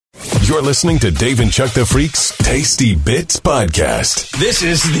You're listening to Dave and Chuck the Freak's Tasty Bits Podcast. This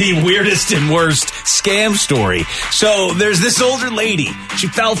is the weirdest and worst scam story. So there's this older lady. She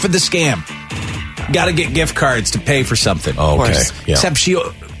fell for the scam. Got to get gift cards to pay for something. Oh, okay. Yeah. Except she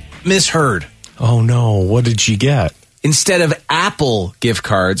misheard. Oh, no. What did she get? Instead of Apple gift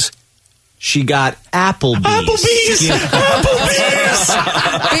cards, she got Applebee's. Applebee's! Yeah. Applebee's!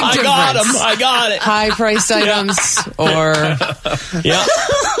 Big difference. I got it. High-priced items or... Yeah.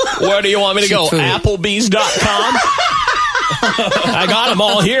 Where do you want me to go? Food. Applebee's.com? I got them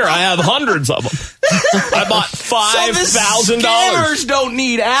all here. I have hundreds of them. I bought $5,000. Scammers don't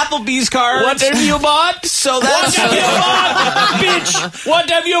need Applebee's cards. What have you bought? So that's What have you bought, bitch? What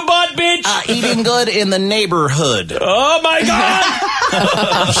have you bought, bitch? Eating good in the neighborhood. Oh, my God.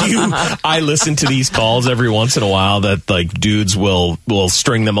 I listen to these calls every once in a while that, like, dudes will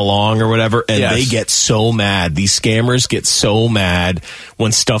string them along or whatever, and they get so mad. These scammers get so mad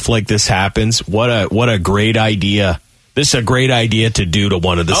when stuff like this happens. What a great idea. This is a great idea to do to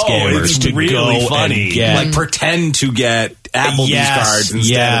one of the scammers. It's to really go funny. And get, like pretend to get Applebee's cards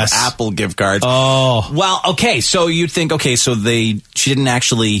instead of Apple gift cards. Oh. Well, okay, so you'd think, so she didn't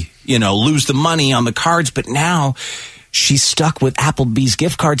actually, lose the money on the cards, but now she's stuck with Applebee's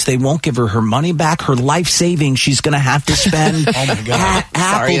gift cards. They won't give her her money back. Her life savings she's going to have to spend at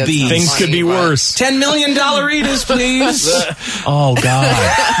Applebee's. Things could be worse. $10 million eaters, please. Oh,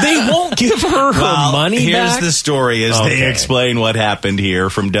 God. They won't give her money here's back? the story as they explain what happened here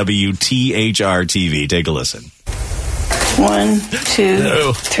from WTHR TV. Take a listen. 1,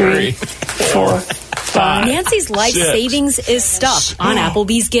 2, 3, 4, 5. Nancy's life savings is stuck on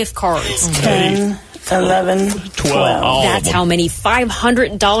Applebee's gift cards. 10, 11, 12. That's how many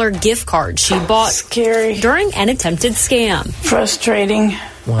 $500 gift cards she bought Scary. during an attempted scam. Frustrating.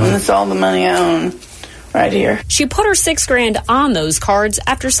 And that's all the money I own right here. She put her $6,000 on those cards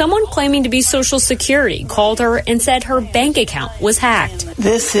after someone claiming to be Social Security called her and said her bank account was hacked.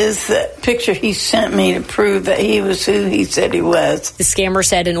 This is the picture he sent me to prove that he was who he said he was. The scammer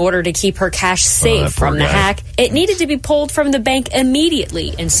said in order to keep her cash safe from the hack, it needed to be pulled from the bank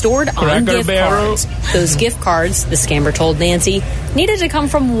immediately and stored on gift cards. Those gift cards, the scammer told Nancy, needed to come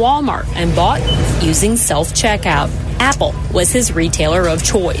from Walmart and bought using self-checkout. Apple was his retailer of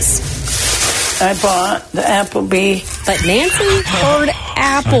choice. I bought the Applebee. But Nancy heard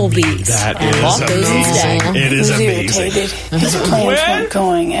Applebee's and bought those instead. It is amazing. Irritated. His plans weren't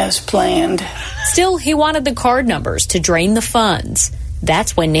going as planned. Still, he wanted the card numbers to drain the funds.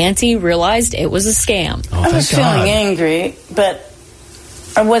 That's when Nancy realized it was a scam. I was feeling angry, but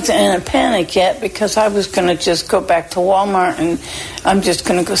I wasn't in a panic yet because I was going to just go back to Walmart and I'm just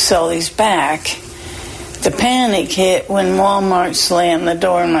going to go sell these back. The panic hit when Walmart slammed the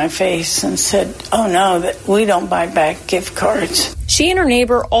door in my face and said, oh no, that we don't buy back gift cards. She and her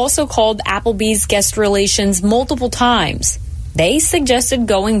neighbor also called Applebee's guest relations multiple times. They suggested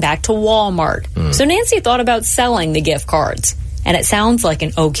going back to Walmart. So Nancy thought about selling the gift cards. And it sounds like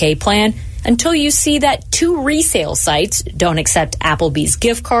an okay plan until you see that 2 resale sites don't accept Applebee's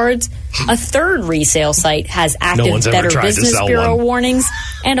gift cards, a 3rd resale site has active Better Business Bureau warnings,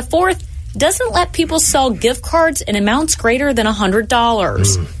 and a 4th doesn't let people sell gift cards in amounts greater than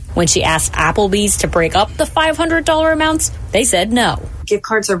 $100. When she asked Applebee's to break up the $500 amounts, they said no. Gift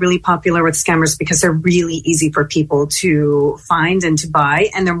cards are really popular with scammers because they're really easy for people to find and to buy,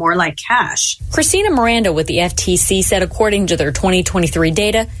 and they're more like cash. Christina Miranda with the FTC said according to their 2023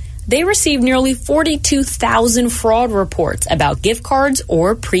 data, they received nearly 42,000 fraud reports about gift cards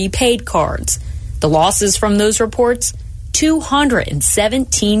or prepaid cards. The losses from those reports,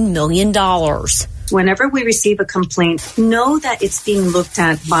 $217 million. Whenever we receive a complaint, know that it's being looked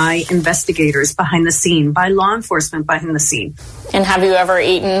at by investigators behind the scene, by law enforcement behind the scene. And have you ever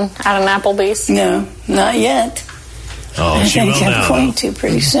eaten at an Applebee's? No, not yet. Oh, I she think will I'm now. going to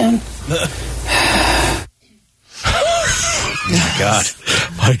pretty soon. Oh my God.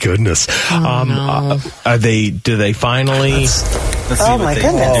 My goodness. Do they finally... Let's see what they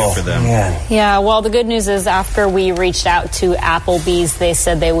can do for them. Yeah, well, the good news is after we reached out to Applebee's, they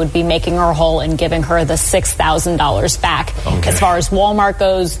said they would be making her whole and giving her the $6,000 back. Okay. As far as Walmart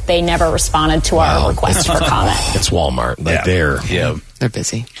goes, they never responded to our request for comment. It's Walmart. Like They're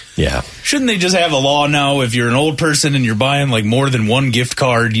busy. Yeah. Shouldn't they just have a law now? If you're an old person and you're buying like more than one gift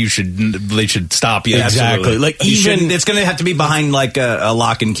card, they should stop you. Exactly. Absolutely. Like it's going to have to be behind like a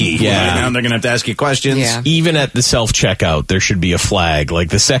lock and key. Yeah. And they're going to have to ask you questions. Yeah. Even at the self-checkout, there should be a flag. Like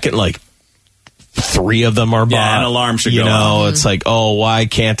the second, like 3 of them are bought. Yeah, an alarm should go off. It's like, oh, why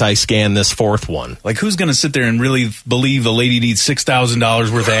can't I scan this 4th one? Like, who's going to sit there and really believe a lady needs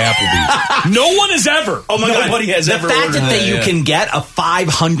 $6,000 worth of Applebee's? No one has ever. Oh my God! Nobody has the ever fact ordered that you yeah. can get a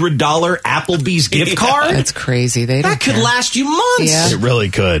 $500 Applebee's gift card. That's crazy. They don't That could care. last you months. Yeah. It really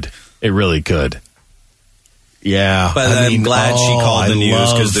could. It really could. Yeah. But I'm glad she called the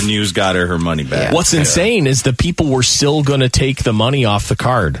news because the news. news got her money back. What's insane is the people were still going to take the money off the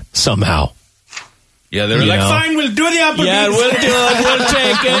card somehow. Yeah, they were like, fine, we'll do the Applebee's. Yeah, we'll do it. We'll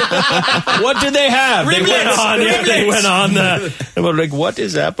take it. What did they have? They went on the. They were like, what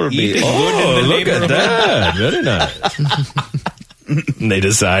is Applebee's? Eating good Oh, in the look at that. Very nice. And they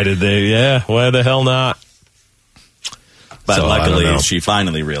decided why the hell not? But So, I don't luckily, know. she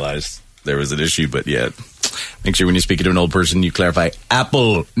finally realized there was an issue. But yet, make sure when you speak to an old person, you clarify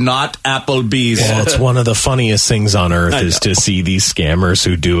Apple, not Applebee's. Well, it's one of the funniest things on earth I is know. to see these scammers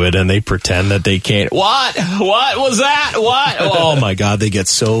who do it and they pretend that they can't. What? What was that? What? Oh my God, they get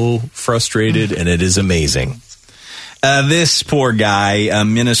so frustrated and it is amazing. This poor guy, a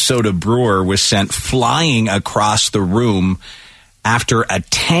Minnesota brewer, was sent flying across the room after a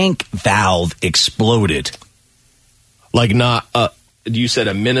tank valve exploded. Like not, you said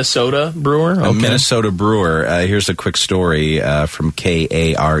a Minnesota brewer? A Minnesota brewer. Here's a quick story from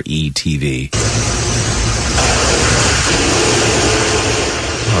KARE TV.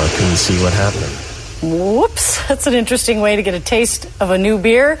 Oh, I couldn't see what happened. Whoops, that's an interesting way to get a taste of a new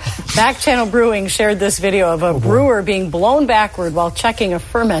beer. Back Channel Brewing shared this video of a brewer being blown backward while checking a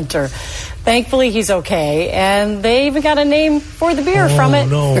fermenter. Thankfully, he's okay, and they even got a name for the beer from it.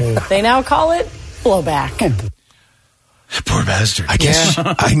 No. They now call it Blowback. Poor bastard. I guess,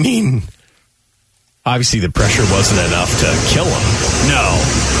 I mean, obviously the pressure wasn't enough to kill him. No,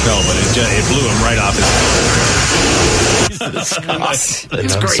 but it blew him right off his.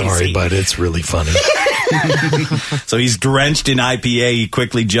 It's I'm crazy. sorry, but it's really funny. So he's drenched in IPA. He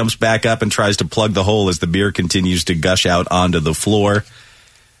quickly jumps back up and tries to plug the hole as the beer continues to gush out onto the floor.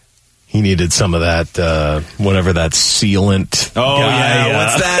 He needed some of that, whatever that sealant. Oh, guy, yeah.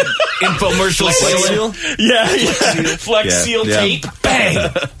 What's that? Infomercial seal? Yeah. Flex seal tape.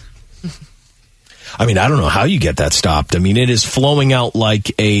 Bang. I mean, I don't know how you get that stopped. I mean, it is flowing out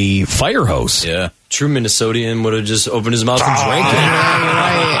like a fire hose. Yeah. True Minnesotian would have just opened his mouth and drank it.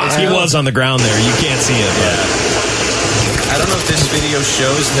 Right. He was on the ground there. You can't see it. But I don't know if this video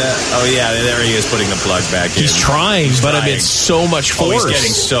shows that. Oh, yeah, there he is putting the plug back in. he's trying, but I mean, it's so much force. Oh, he's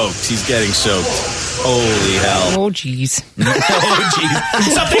getting soaked. He's getting soaked. Holy hell. Oh, jeez.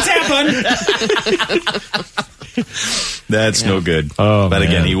 Something's happened. That's no good. Oh, but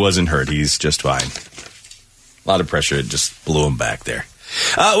again, man. he wasn't hurt. He's just fine. A lot of pressure. It just blew him back there.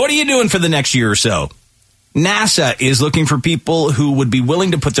 What are you doing for the next year or so? NASA is looking for people who would be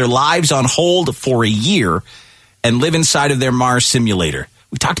willing to put their lives on hold for a year and live inside of their Mars simulator.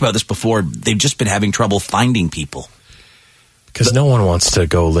 We talked about this before. They've just been having trouble finding people. Because no one wants to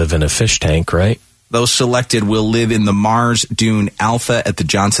go live in a fish tank, right? Those selected will live in the Mars Dune Alpha at the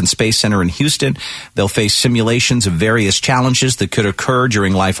Johnson Space Center in Houston. They'll face simulations of various challenges that could occur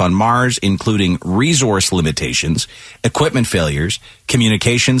during life on Mars, including resource limitations, equipment failures,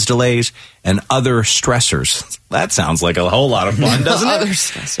 communications delays, and other stressors. That sounds like a whole lot of fun, doesn't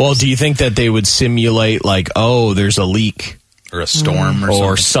it? Well, do you think that they would simulate like, oh, there's a leak Or a storm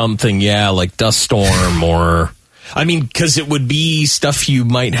or something? Yeah, like dust storm or... I mean, because it would be stuff you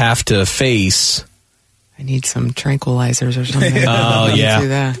might have to face. I need some tranquilizers or something. Oh, yeah. Do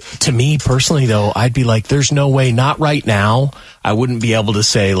that. To me, personally, though, I'd be like, there's no way, not right now. I wouldn't be able to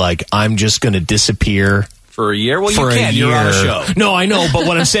say, like, I'm just going to disappear For a year? Well, for you can. a year. You're on a show. No, I know, but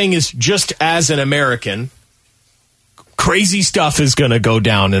what I'm saying is, just as an American, crazy stuff is going to go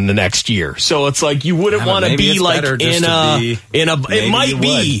down in the next year. So it's like, you wouldn't want to maybe be it's like better just in to a, be- it maybe might you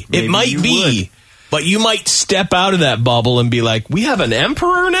be, would. it Maybe might you be. would. But you might step out of that bubble and be like, we have an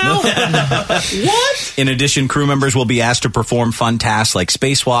emperor now? What? In addition, crew members will be asked to perform fun tasks like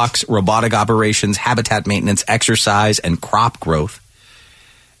spacewalks, robotic operations, habitat maintenance, exercise, and crop growth.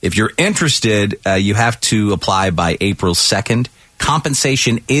 If you're interested, you have to apply by April 2nd.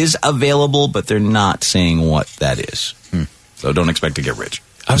 Compensation is available, but they're not saying what that is. So don't expect to get rich.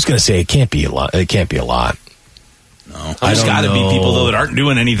 I was going to say, it can't be a lot. It can't be a lot. No. There's got to be people, though, that aren't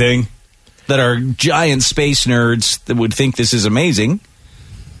doing anything, that are giant space nerds that would think this is amazing.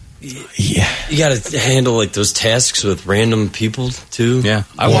 Yeah. You got to handle like those tasks with random people too. Yeah.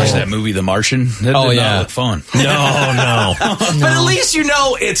 I watched that movie, The Martian. That did not look fun. No. But at least you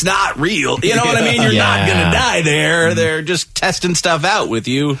know it's not real. You know what I mean? You're not going to die there. They're just testing stuff out with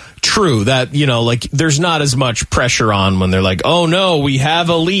you. True that, like there's not as much pressure on when they're like, oh no, we have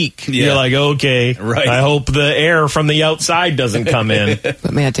a leak. Yeah. You're like, okay, right. I hope the air from the outside doesn't come in.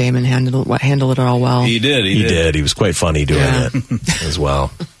 But Matt Damon handled it all well. He did. He was quite funny doing it as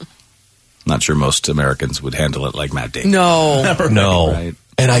well. Not sure most Americans would handle it like Matt Damon. No. No. Right.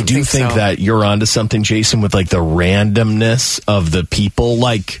 And I do think so. that you're onto something, Jason, with like the randomness of the people.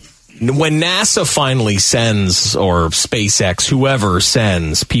 Like when NASA finally sends, or SpaceX, whoever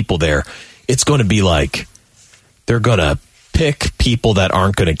sends people there, it's going to be like they're going to pick people that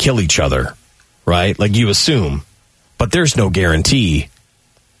aren't going to kill each other, right? Like you assume. But there's no guarantee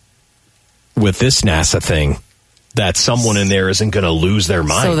with this NASA thing that someone in there isn't going to lose their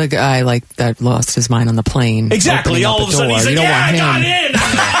mind. So the guy that lost his mind on the plane. Exactly. All of a sudden he's like, I got in.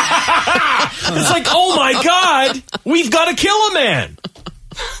 It's like, oh my God, we've got to kill a man.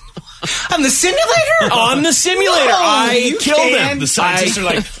 On the simulator? On the simulator. No, I killed him. The scientists are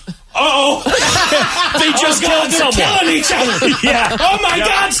like, uh-oh. They just killed someone. They're killing each other. Yeah. Oh my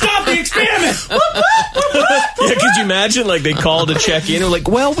God, stop the experiment. Yeah, could you imagine, like, they called to check in, and like,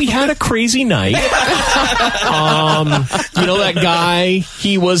 well, we had a crazy night. That guy,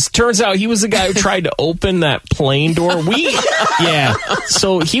 turns out he was the guy who tried to open that plane door.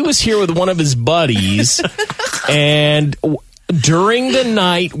 So he was here with one of his buddies, and during the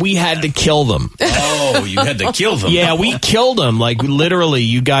night, we had to kill them. Oh, you had to kill them. Yeah, we killed them. Like, literally,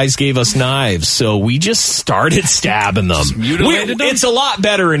 you guys gave us knives, so we just started stabbing them. Mutilated them? It's a lot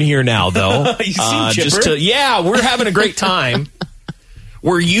better in here now, though. You seem chipper. We're having a great time.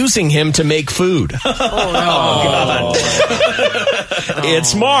 We're using him to make food. Oh, God.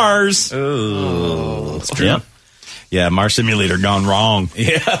 It's Mars. Oh, that's true. Yep. Yeah, Mars Simulator gone wrong.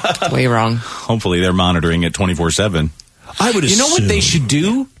 Yeah. Way wrong. Hopefully they're monitoring it 24/7. I would assume. You know what they should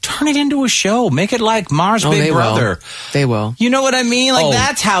do? Turn it into a show. Make it like Mars Big they Brother. They will. You know what I mean? Like,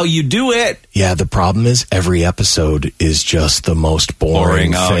 that's how you do it. Yeah, the problem is every episode is just the most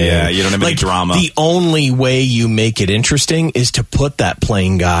boring Oh, thing. yeah. You don't have any drama. The only way you make it interesting is to put that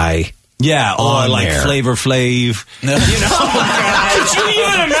plane guy. Yeah, or on like there. Flavor Flav. Could you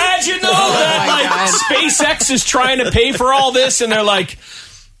even imagine, though, that SpaceX is trying to pay for all this, and they're like,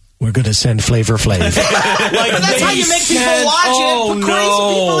 we're going to send Flavor Flav. But that's how you make people watch it. Put crazy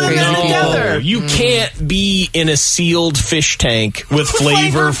people in there together. You can't be in a sealed fish tank with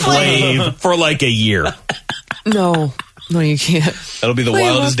Flavor Flav for like a year. No, you can't. That'll be the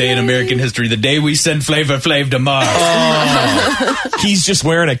wildest day in American history. The day we send Flavor Flav to Mars. He's just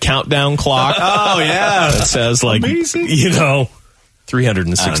wearing a countdown clock. Oh, yeah. That says, like,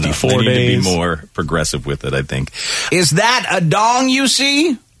 364 they need days. to be more progressive with it, I think. Is that a dong you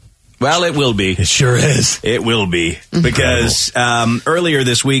see? Well, it will be. It sure is. It will be. Because earlier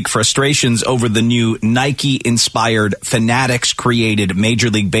this week, frustrations over the new Nike-inspired Fanatics-created Major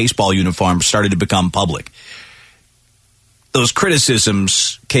League Baseball uniform started to become public. Those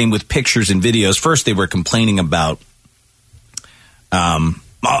criticisms came with pictures and videos. First, they were complaining about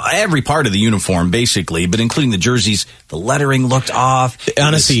every part of the uniform, basically, but including the jerseys. The lettering looked off.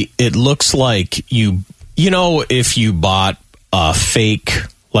 Honestly, it looks like if you bought a fake,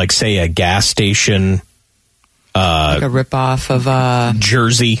 like, say, a gas station like a ripoff of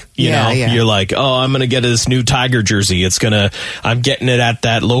jersey, you know, yeah. You're like, oh, I'm going to get this new Tiger jersey. I'm getting it at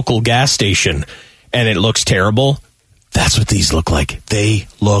that local gas station, and it looks terrible. That's what these look like. They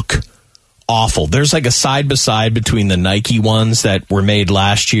look awful. There's like a side by side between the Nike ones that were made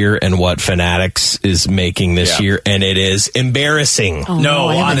last year and what Fanatics is making this year, and it is embarrassing. Oh, no,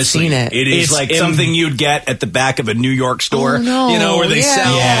 I haven't seen it. It is like something you'd get at the back of a New York store, where they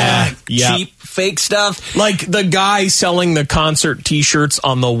sell cheap fake stuff. Like the guy selling the concert T-shirts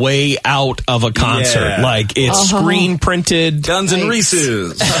on the way out of a concert. Yeah. Like it's screen printed. Guns and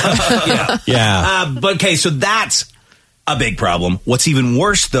Reese's. But okay, so that's a big problem. What's even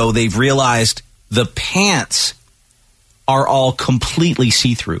worse, though, they've realized the pants are all completely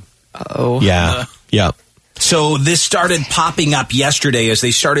see-through. Oh. Yeah. Yeah. So this started popping up yesterday as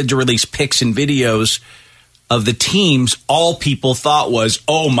they started to release pics and videos of the teams. All people thought was,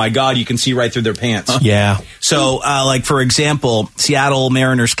 oh, my God, you can see right through their pants. Yeah. So, like, for example, Seattle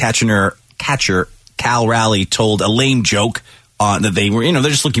Mariners catcher Cal Raleigh told a lame joke that they were, they're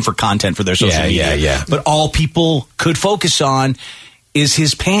just looking for content for their social media. Yeah. But all people could focus on is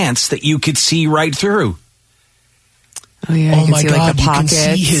his pants that you could see right through. Oh, yeah. You can see, like, the you can pockets.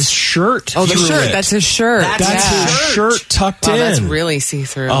 see his shirt. Oh, the through shirt. it. That's his shirt. That's his shirt tucked in. That's really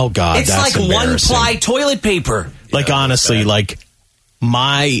see-through. Oh, God, It's that's like embarrassing. one-ply toilet paper. Like, honestly, like,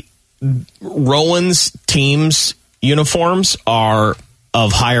 my Rowan's team's uniforms are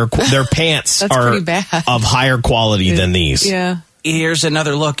of higher their pants That's are pretty bad. of higher quality than these. Yeah. here's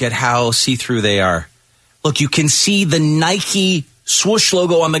another look at how see-through they are. Look, you can see the Nike swoosh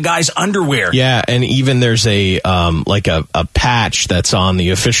logo on the guy's underwear. Yeah, and even there's a patch that's on the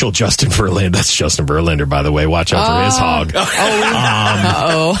official Justin Verlander. That's Justin Verlander, by the way. Watch out for his hog. Is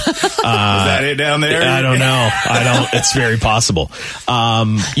that it down there? I don't know. It's very possible.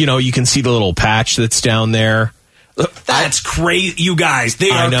 You can see the little patch that's down there. That's crazy, you guys.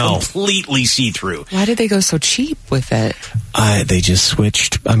 They are completely see-through. Why did they go so cheap with it? They just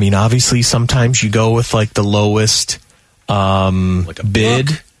switched. I mean, obviously, sometimes you go with like the lowest bid.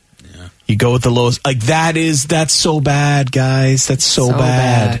 Yeah. You go with the lowest. Like that's so bad, guys. That's so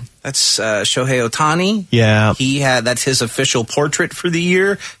bad. That's Shohei Ohtani. Yeah, that's his official portrait for the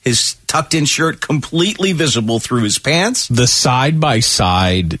year. His tucked-in shirt completely visible through his pants. The side by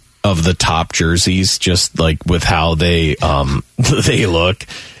side of the top jerseys, just like with how they they look,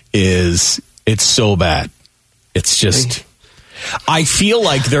 it's so bad. It's just, I feel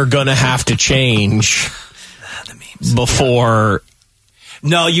like they're gonna have to change before.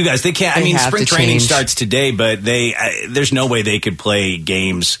 No, you guys, they can't. I mean, spring training starts today, but there's no way they could play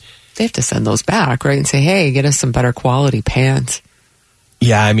games. They have to send those back, right, and say, "Hey, get us some better quality pants."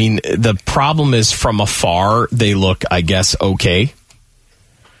 Yeah, I mean, the problem is from afar they look, I guess, okay.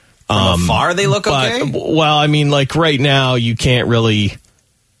 From afar, they look okay? Well, I mean, like right now, you can't really.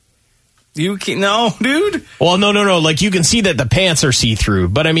 You can't, no, dude? Well, no. Like, you can see that the pants are see-through,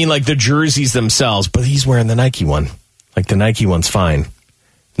 but I mean, like, the jerseys themselves. But he's wearing the Nike one. Like, the Nike one's fine.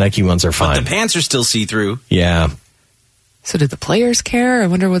 Nike ones are fine. But the pants are still see-through. Yeah. So did the players care? I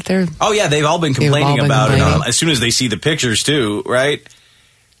wonder what they're... Oh, yeah, they've all been complaining about it as soon as they see the pictures, too, right?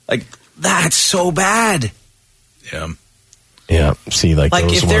 Like, that's so bad. Yeah. Yeah, see, like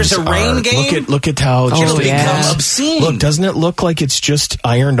those if there's a rain game, look at how it's it'll become obscene. Look, doesn't it look like it's just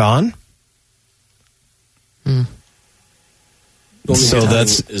ironed on? So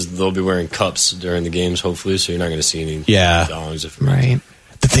they'll be wearing cups during the games, hopefully. So you're not going to see any dogs. Right.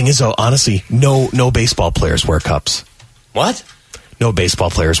 The thing is, though, honestly, no baseball players wear cups. What? No baseball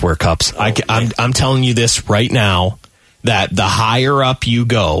players wear cups. I'm telling you this right now, that the higher up you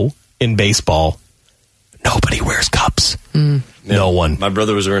go in baseball, nobody wears cups. No one. My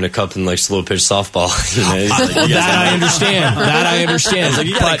brother was wearing a cup in like slow pitch softball. That I understand. I was like,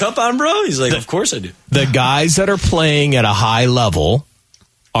 you got a cup on, bro? He's like, of course I do. The guys that are playing at a high level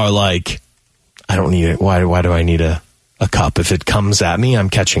are like, I don't need it. Why do I need a cup? If it comes at me, I'm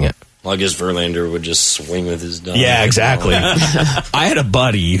catching it. Well, I guess Verlander would just swing with his dog. Yeah, exactly. I had a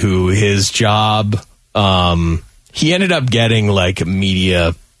buddy who his job, he ended up getting like a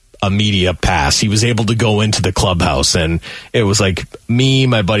media pass. He was able to go into the clubhouse, and it was like me,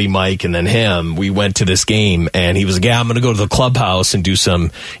 my buddy Mike, and then him. We went to this game, and he was like, I'm going to go to the clubhouse and do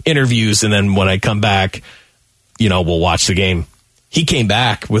some interviews, and then when I come back, we'll watch the game. He came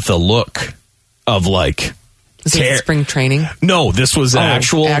back with a look of like... Is it spring training? No, this was an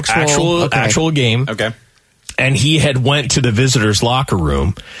actual game. Okay. And he had went to the visitors' locker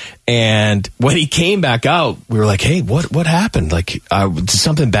room, and when he came back out, we were like, "Hey, what happened? Like, did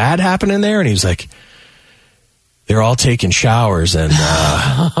something bad happen in there?" And he was like, "They're all taking showers," and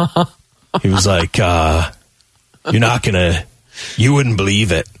he was like, you wouldn't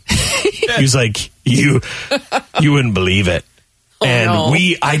believe it." He was like, "You wouldn't believe it,"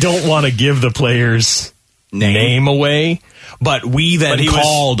 I don't want to give the player's name away. But we then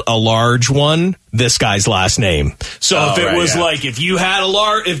called a large one this guy's last name. So if you had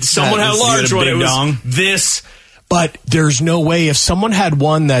if someone had a large one, it was this. But there's no way if someone had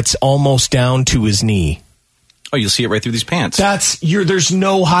one that's almost down to his knee. Oh, you'll see it right through these pants. There's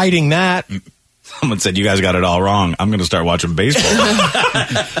no hiding that. Someone said you guys got it all wrong. I'm going to start watching baseball.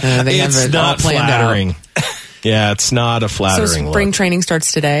 It's not flattering. Yeah, it's not a flattering So spring look. training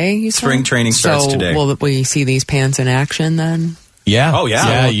starts today, you said? Spring training starts today. Will we see these pants in action then? Yeah. Oh,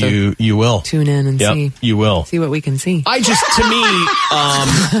 yeah. Yeah, you will. Tune in and see. You will. See what we can see. To me,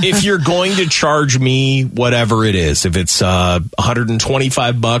 if you're going to charge me whatever it is, if it's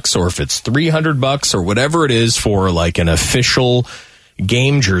 $125 or if it's $300 or whatever it is for like an official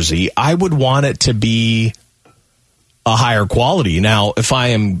game jersey, I would want it to be a higher quality. Now, if I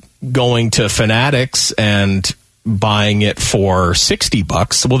am going to Fanatics and buying it for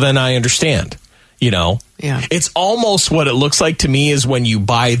 $60, well, then I understand. Yeah. It's almost what it looks like to me is when you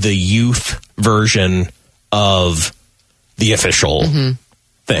buy the youth version of the official thing.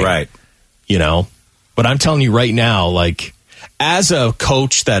 Right. But I'm telling you right now, like, as a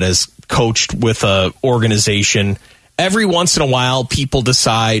coach that has coached with a organization, every once in a while people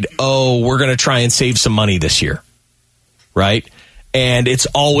decide, we're going to try and save some money this year. Right? And it's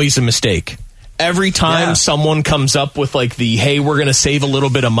always a mistake. every time someone comes up with like hey, we're going to save a little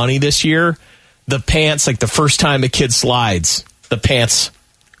bit of money this year, the pants, like the first time a kid slides, the pants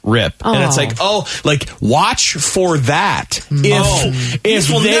rip. And it's like, watch for that. If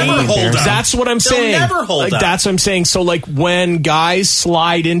will never hold up. That's what I'm saying. They'll never hold up. That's what I'm saying. So like when guys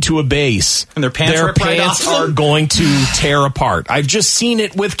slide into a base and their pants rip right off are going to tear apart. I've just seen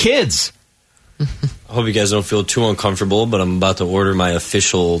it with kids. I hope you guys don't feel too uncomfortable, but I'm about to order my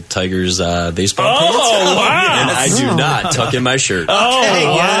official Tigers baseball pants. Oh, wow. And I do not tuck in my shirt.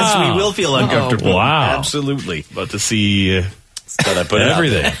 Yes, we will feel uncomfortable. Wow. Absolutely. About to see But I put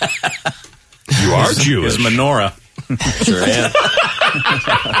everything. You are Jewish. It's menorah. Sure am.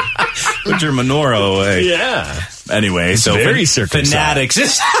 Put your menorah away. Yeah. Anyway, so very circumcised. Fanatics.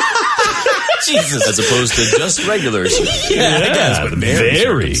 Jesus. As opposed to just regulars. Yeah, I guess, but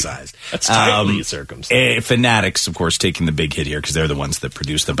very circumcised. That's tightly circumcised. Fanatics, of course, taking the big hit here because they're the ones that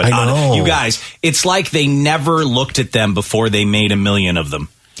produce them. But I know. you guys, it's like they never looked at them before they made 1 million of them.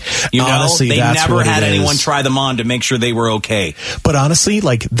 You know, honestly, they that's never what had it anyone is. try them on to make sure they were okay. But honestly,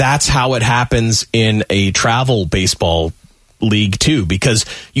 like that's how it happens in a travel baseball league too, because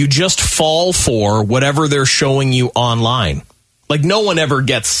you just fall for whatever they're showing you online. Like no one ever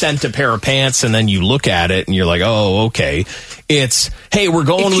gets sent a pair of pants and then you look at it and you're like, oh, okay. It's, hey, we're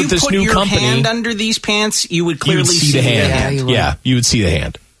going with this new company. If you put your hand under these pants, you would clearly see the hand. Yeah, you would see the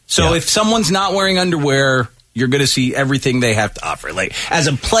hand. So if someone's not wearing underwear, you're going to see everything they have to offer. Like as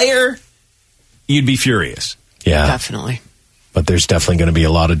a player, you'd be furious. Yeah, definitely. But there's definitely going to be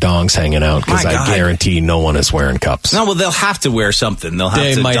a lot of dongs hanging out because I guarantee no one is wearing cups. No, well, they'll have to wear something. They'll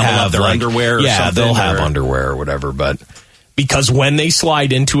have to might double have up their underwear. Or yeah, something, they'll have underwear or whatever. But because when they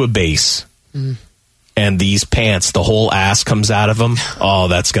slide into a base. And these pants, the whole ass comes out of them. Oh,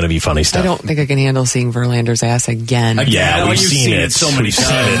 that's going to be funny stuff. I don't think I can handle seeing Verlander's ass again. Yeah, we've you've seen it so many We've times.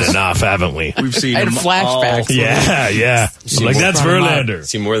 seen it enough, haven't we? We've seen I had them flashbacks. Yeah. I'm like, that's Verlander.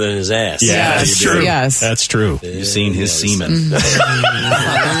 See more than his ass. Yeah, that's true. Yes. That's true. You've seen his semen.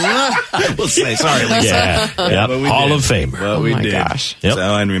 We'll say sorry, Lisa. Yeah. Yep. But we Hall did. of Famer. Well, we my did. gosh. Yep.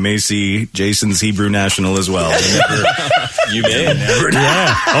 So, and we may see Jason's Hebrew National as well. You may.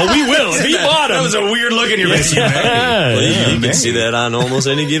 Yeah. Oh, we will. If he bought him. That was a weird look in your face. You can see that on almost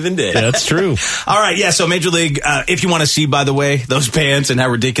any given day. That's true. All right, yeah, so Major League, if you want to see, by the way, those pants and how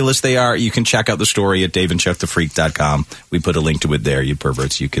ridiculous they are, you can check out the story at daveandchuckthefreak.com. We put a link to it there, you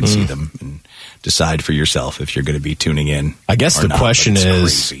perverts. You can see them and decide for yourself if you're going to be tuning in. I guess or the not, question but it's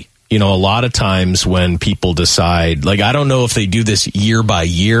is, crazy. you know, a lot of times when people decide, like, I don't know if they do this year by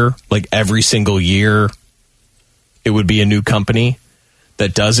year, like every single year it would be a new company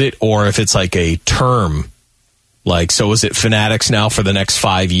that does it, or if it's like a term. Like, so is it Fanatics now for the next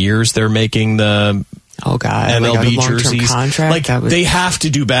 5 years? They're making the MLB jerseys. Contract? Like, they have to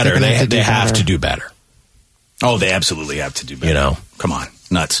do better. They have to do better. Oh, they absolutely have to do better. You know, come on,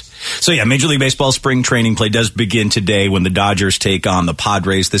 nuts. So yeah, Major League Baseball spring training play does begin today when the Dodgers take on the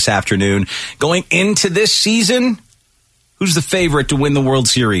Padres this afternoon. Going into this season, who's the favorite to win the World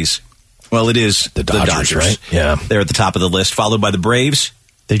Series? Well, it is the Dodgers, right? Yeah. They're at the top of the list, followed by the Braves.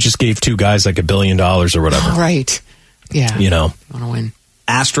 They just gave two guys like $1 billion or whatever. Right. Yeah. You know. Want to win.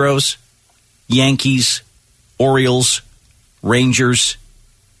 Astros, Yankees, Orioles, Rangers,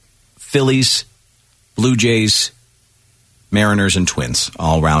 Phillies, Blue Jays, Mariners, and Twins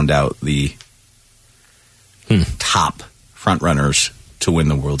all round out the top front runners to win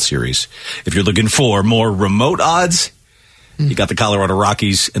the World Series. If you're looking for more remote odds, you got the Colorado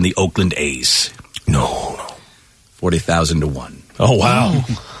Rockies and the Oakland A's. No. 40,000 to 1. Oh, wow.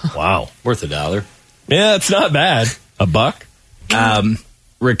 Wow. Worth $1. Yeah, it's not bad. $1.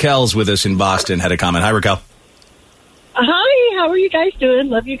 Raquel's with us in Boston. Had a comment. Hi, Raquel. Hi, how are you guys doing?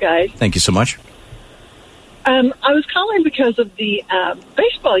 Love you guys. Thank you so much. I was calling because of the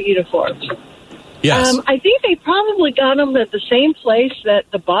baseball uniforms. Yes. I think they probably got them at the same place that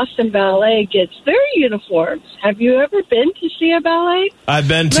the Boston Ballet gets their uniforms. Have you ever been to see a ballet? I've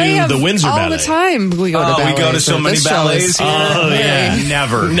been to the Windsor all Ballet. the time. We go to ballets. We go to so many ballets here. Oh, yeah.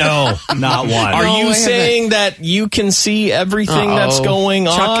 Never. No, not one. Are you I saying that you can see everything that's going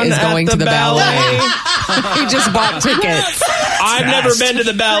Chuck on is at going the to the ballet? He just bought tickets. I've never been to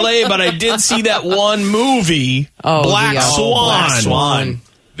the ballet, but I did see that one movie, Oh, Black the, Swan. Black Swan.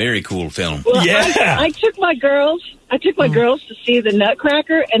 Very cool film. Well, Yeah. I took my girls. I took my girls to see the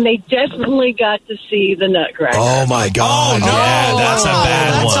Nutcracker, and they definitely got to see the Nutcracker. Oh my God! no. Yeah, that's a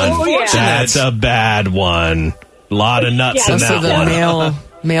bad That's one. unfortunate. That's a bad one. A lot of nuts Yeah, in So that the one.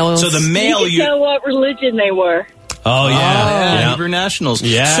 male. So the male You can tell what religion they were. Oh yeah. Hebrew Nationals.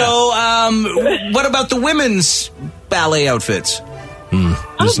 Yeah. So, what about the women's ballet outfits?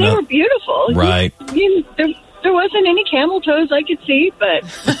 they were beautiful. Right. There wasn't any camel toes I could see, but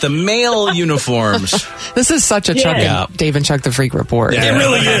the male uniforms. This is such a Chuck and Dave and Chuck the Freak report. Yeah, it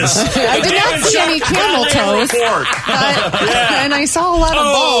really is. I did not see any camel toes. And I saw a lot of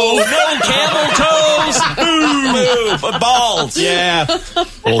balls. No camel toes. Boo. Balls. Yeah.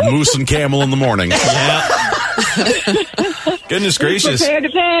 Old moose and camel in the morning. Yeah. Goodness gracious. prepare to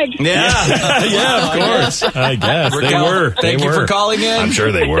peg. Yeah, of course. I guess. They were. Thank you for calling in. I'm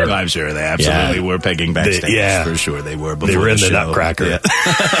sure they were. I'm sure they absolutely were pegging backstage. For sure they were. They were in the Nutcracker. Yeah.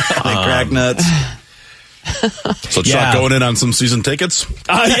 They crack nuts. So Chuck going in on some season tickets?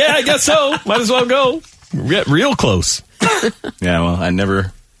 Yeah, I guess so. Might as well go. Get real close. Yeah,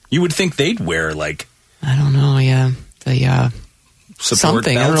 well, you would think they'd wear, like... I don't know, the something. Belts.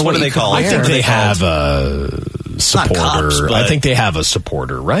 I don't know what do they call it? I think they have a supporter. Cops, I think they have a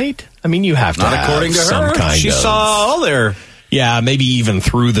supporter, right? I mean, you have to not have according to some her. kind she of... saw all their... Yeah, maybe even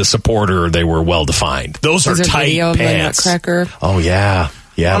through the supporter, they were well defined. Those are tight video pants. Of the Nutcracker? Oh yeah.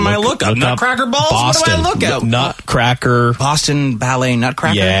 What am I look up? Nutcracker balls? Boston. What do I look up? Nutcracker. Boston Ballet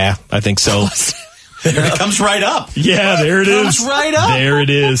Nutcracker? Yeah, I think so. There it comes right up. Yeah, there it is. Comes right up. There it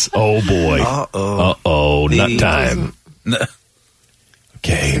is. Oh boy. Uh-oh. Nut time.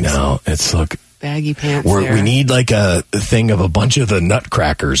 Okay, now let's look. Baggy pants. We need like a thing of a bunch of the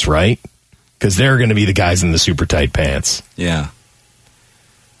Nutcrackers, right? Because they're going to be the guys in the super tight pants. Yeah.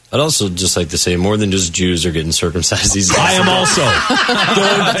 I'd also just like to say more than just Jews are getting circumcised these days. I am also.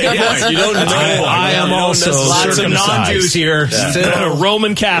 You don't know. I am also lots of non-Jews here. Yeah.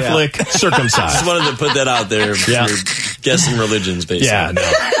 Roman Catholic circumcised. Just wanted to put that out there for guessing religions, basically. Yeah, no.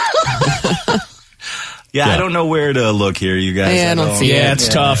 Yeah, I don't know where to look here, you guys. Yeah, I don't see it. Yeah, it's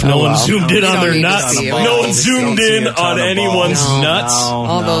tough. No one zoomed in on their nuts. No one zoomed in on anyone's nuts.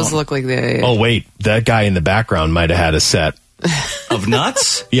 All those look like they... Oh, wait. That guy in the background might have had a set. Of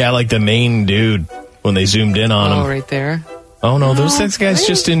nuts? Yeah, like the main dude when they zoomed in on him. Oh, right there. Oh, no, those guys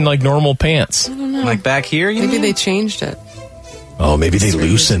just in like normal pants. I don't know. Like back here, Maybe they changed it. Oh, maybe they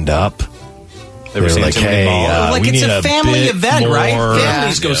loosened up. They were like, hey, like we it's need a family event, more. right?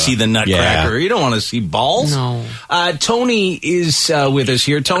 Families go see the Nutcracker. You don't want to see balls. No. Tony is with us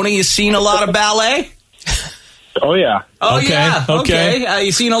here. Tony, you seen a lot of ballet? Oh, yeah. Oh, Okay, yeah. okay.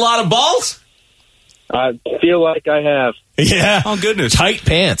 You seen a lot of balls? I feel like I have. Yeah. Oh, goodness. Tight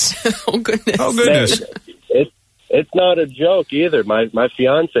pants. Oh, goodness. Oh, goodness. It's not a joke either. My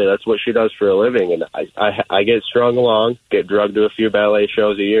fiance, that's what she does for a living, and I get strung along, get drugged to a few ballet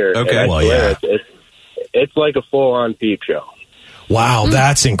shows a year. Okay, and I swear it's like a full-on peep show. Wow,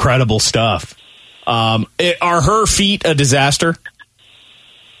 that's incredible stuff. Are her feet a disaster?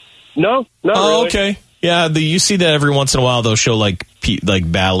 No, not really. Okay. Yeah, you see that every once in a while. They'll show like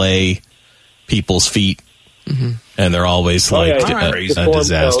ballet people's feet, and they're always like a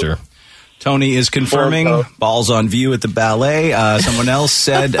disaster. Tony is confirming balls on view at the ballet. Someone else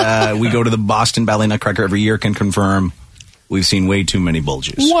said we go to the Boston Ballet Nutcracker every year, can confirm we've seen way too many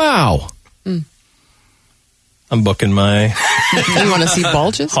bulges. Wow. I'm booking my You want to see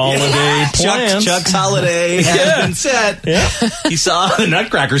bulges? holiday plans. Chuck's holiday has been set. Yeah. He saw the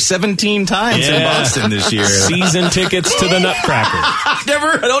Nutcracker 17 times in Boston this year. Season tickets to the Nutcracker.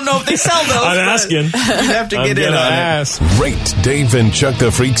 I don't know if they sell those. I'm asking. You'd have to get in on it. Rate Dave and Chuck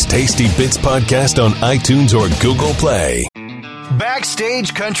the Freak's Tasty Bits podcast on iTunes or Google Play.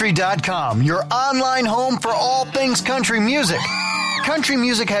 BackstageCountry.com, your online home for all things country music. Country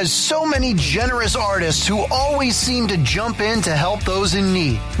music has so many generous artists who always seem to jump in to help those in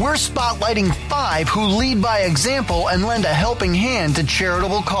need. We're spotlighting 5 who lead by example and lend a helping hand to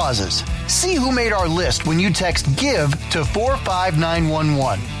charitable causes. See who made our list when you text GIVE to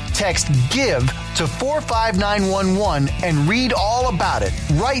 45911. Text GIVE to 45911 and read all about it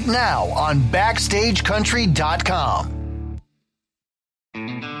right now on BackstageCountry.com.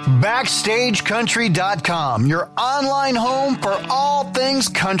 BackstageCountry.com, your online home for all things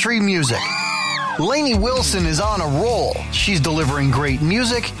country music. Lainey Wilson is on a roll. She's delivering great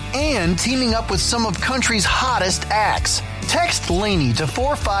music and teaming up with some of country's hottest acts. Text Lainey to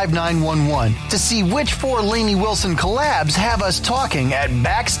 45911 to see which 4 Lainey Wilson collabs have us talking at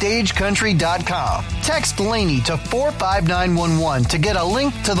BackstageCountry.com. Text Lainey to 45911 to get a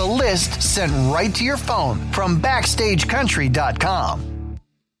link to the list sent right to your phone from BackstageCountry.com.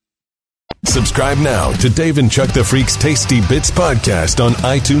 Subscribe now to Dave and Chuck the Freak's Tasty Bits podcast on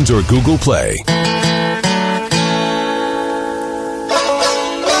iTunes or Google Play.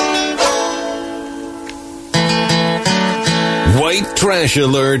 White trash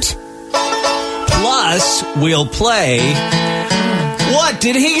alert. Plus, we'll play What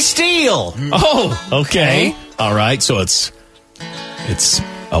Did He Steal? Oh, okay. All right, so it's It's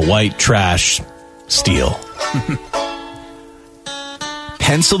a white trash steal.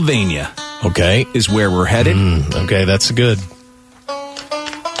 Pennsylvania. Okay. Is where we're headed. Okay, that's good.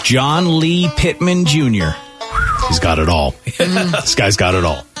 John Lee Pittman Jr. He's got it all. This guy's got it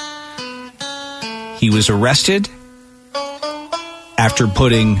all. He was arrested after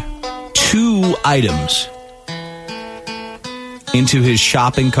putting 2 items into his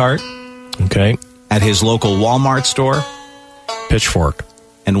shopping cart. Okay. At his local Walmart store. Pitchfork.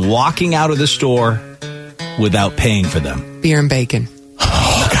 And walking out of the store without paying for them. Beer and bacon.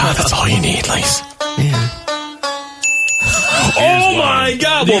 Oh, God, that's all you need, Lise. Man. Oh, my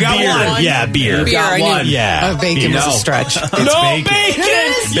God. Well, beer. One. Yeah, beer. Beer, I one. knew. Yeah. Bacon was a stretch. No, bacon.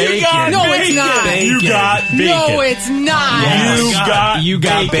 You got No, bacon. it's not. You got bacon. No, it's not. Yes. You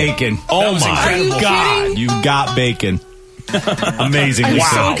got bacon. Oh, my God. You got bacon. Amazing. I'm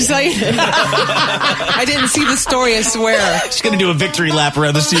so excited. I didn't see the story, I swear. She's going to do a victory lap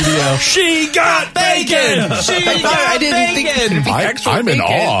around the studio. She got bacon. I didn't think it would be actual I'm in bacon.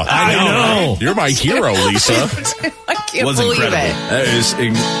 awe. I know. You're my hero, Lisa. I can't believe it. That is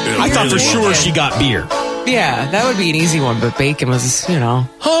I thought for sure she got beer. Yeah, that would be an easy one, but bacon was,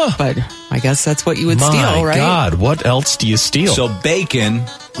 But I guess that's what you would steal, right? My God, what else do you steal? So bacon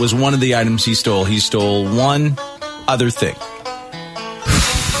was one of the items he stole. He stole one other thing.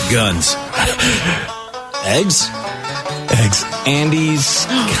 Guns. Eggs. Andy's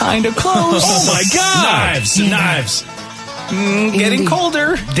kind of close. Oh, my God. Knives. Getting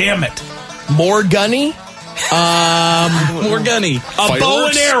colder. Damn it. More gunny? More gunny. A bow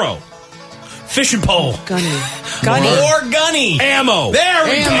and arrow. Fishing pole. Gunny. More gunny. Ammo. There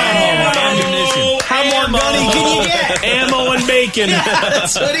we go. Ammunition. How more gunny can you get? Ammo and bacon.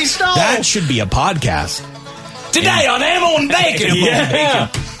 That's what he stole. That should be a podcast. Today on Ammo and Bacon. Yeah.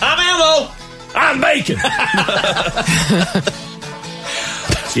 I'm Ammo. I'm bacon.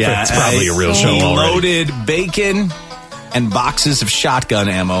 Yeah, it's probably a real show He already. loaded bacon and boxes of shotgun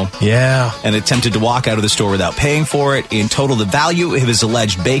ammo. Yeah. And attempted to walk out of the store without paying for it. In total, the value of his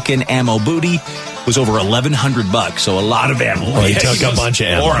alleged bacon ammo booty was over $1,100. So a lot of ammo. Well, he took a bunch of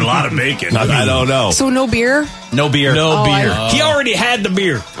ammo. Or a lot of bacon. I don't know. So no beer? No beer. No beer. He already had the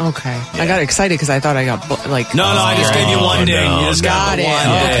beer. Okay. I got excited because I thought I got, No, I just gave you one day. You just got it. one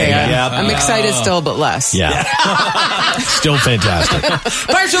day. Okay. Yep. I'm excited still, but less. Yeah. Still fantastic.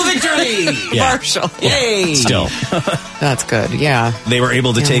 Partial victory. Yeah. Partial. Yay. Still. That's good. Yeah. They were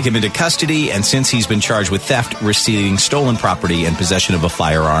able to take him into custody, and since he's been charged with theft, receiving stolen property, and possession of a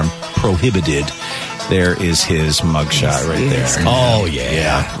firearm prohibited, there is his mugshot right there. Oh,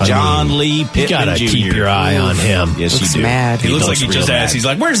 yeah. John Lee Pittman You gotta Jr. keep your eye on him. Yes, Looks you do. mad. He looks like he real just mad. asked. He's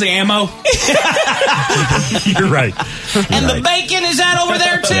like, where's the ammo? You're right. And the bacon, is that over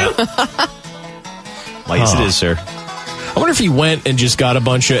there, too? Why, yes, it is, sir. I wonder if he went and just got a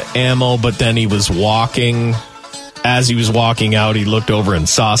bunch of ammo, but then he was walking. As he was walking out, he looked over and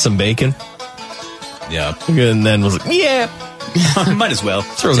saw some bacon. Yeah. And then was like, yeah. Might as well.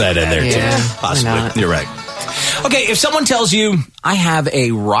 Throw that in there, Yeah. too. Possibly. Why not? You're right. Okay, if someone tells you, I have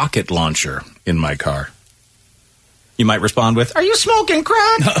a rocket launcher in my car, you might respond with, are you smoking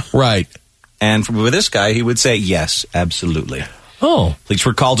crack? Right. And with this guy, he would say, yes, absolutely. Oh. Police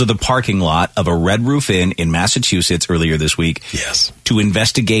were called to the parking lot of a Red Roof Inn in Massachusetts earlier this week. Yes. To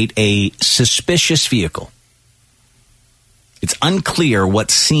investigate a suspicious vehicle. It's unclear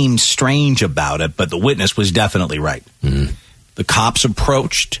what seemed strange about it, but the witness was definitely right. Mm. The cops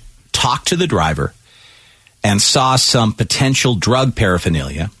approached, talked to the driver, and saw some potential drug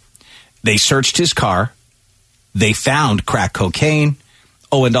paraphernalia. They searched his car. They found crack cocaine.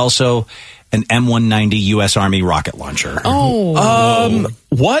 Oh, and also an M190 U.S. Army rocket launcher. Oh.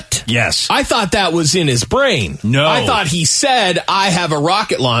 What? Yes. I thought that was in his brain. No. I thought he said, I have a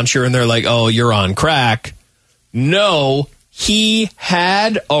rocket launcher, and they're like, oh, you're on crack. No, he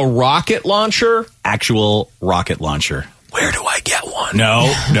had a rocket launcher? Actual rocket launcher. Where do I get one?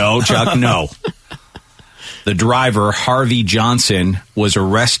 No, Chuck, no. The driver, Harvey Johnson, was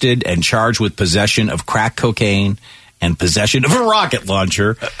arrested and charged with possession of crack cocaine and possession of a rocket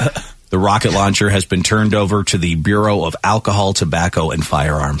launcher. The rocket launcher has been turned over to the Bureau of Alcohol, Tobacco, and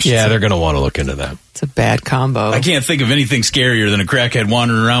Firearms. Yeah, they're going to want to look into that. It's a bad combo. I can't think of anything scarier than a crackhead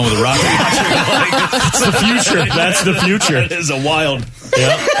wandering around with a rocket launcher. That's the future. That's the future. That is a wild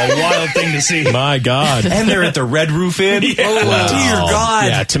thing to see. My God. And they're at the Red Roof Inn. Yeah. Oh, dear God. God.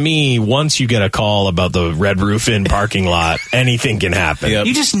 Yeah, to me, once you get a call about the Red Roof Inn parking lot, anything can happen.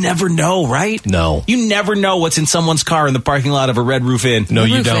 You just never know, right? No. You never know what's in someone's car in the parking lot of a Red Roof Inn. No, Red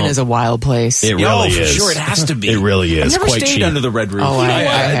you Roof don't. Inn is a wild place. It really is. For sure, it has to be. It really is. I've never quite stayed cheap. under the Red Roof. Oh, I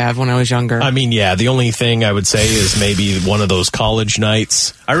have when I was younger. I mean, yeah, the only thing I would say is maybe one of those college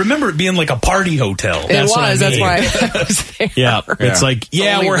nights. I remember it being like a party hotel. That's why I was there. Yeah, it's like,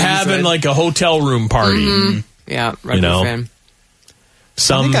 we're having like a hotel room party. Mm-hmm. Yeah, Red Roof Inn.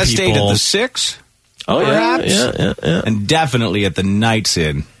 Some I think I people stayed at the Six. Oh, perhaps. Yeah. And definitely at the Knights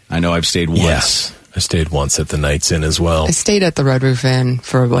Inn. I know I've stayed once. Yes, I stayed once at the Knights Inn as well. I stayed at the Red Roof Inn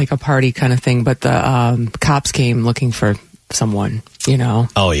for like a party kind of thing, but the cops came looking for someone,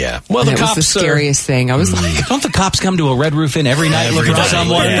 Oh, yeah. Well, and the it cops was the scariest thing. I was like, don't the cops come to a Red Roof Inn every night looking for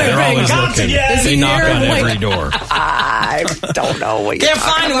someone? Yeah, they're always looking. They knock on every door. I don't know what you're Can't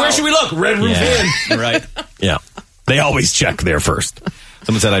find him. Where should we look? Red Roof Inn. Right. Yeah. They always check there first.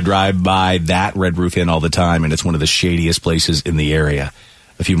 Someone said I drive by that Red Roof Inn all the time, and it's one of the shadiest places in the area.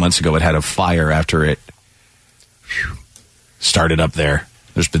 A few months ago, it had a fire after it started up there.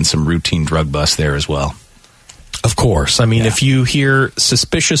 There's been some routine drug busts there as well. Of course. I mean, if you hear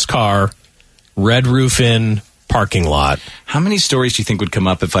suspicious car, Red Roof Inn parking lot. How many stories do you think would come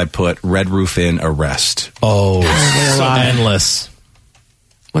up if I put Red Roof Inn arrest? Oh, a so lot. endless.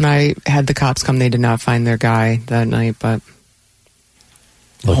 when I had the cops come, they did not find their guy that night, but.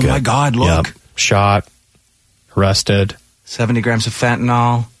 Oh my God, look. Yep. Shot, arrested. 70 grams of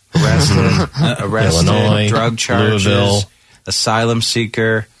fentanyl, arrested, Illinois, drug charges, Louisville. asylum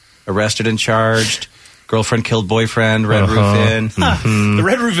seeker, arrested and charged, girlfriend killed boyfriend, Red Roof Inn. The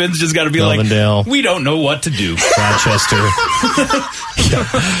Red Roof Inn's just got to be Melvindale. like, we don't know what to do. Rochester.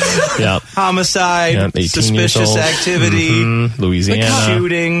 Yep. Homicide, Yep, 18 suspicious years old. activity, Louisiana.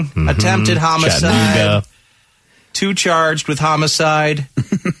 shooting, attempted homicide, Chattanooga. 2 charged with homicide,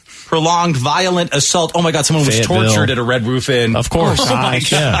 prolonged violent assault. Oh my God, someone was Fayetteville. tortured at a Red Roof Inn. Of course. Oh my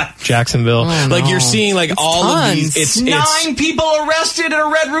God. Yeah. Jacksonville. Oh, like no. you're seeing like all of these. It's It's 9 people arrested at a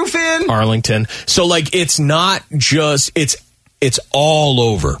Red Roof Inn. Arlington. So like it's not just it's all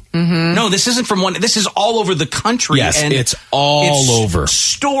over. No, this isn't from one. This is all over the country. Yes, and it's all over.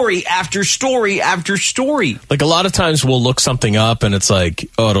 Story after story after story. Like a lot of times we'll look something up and it's like,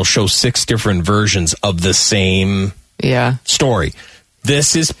 oh, it'll show 6 different versions of the same story.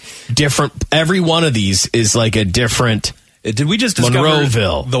 This is different. Every one of these is like a different. Did we just discover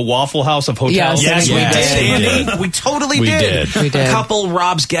Monroeville. the Waffle House of hotels? Yes, we did. did. We totally We did. did. We did. A couple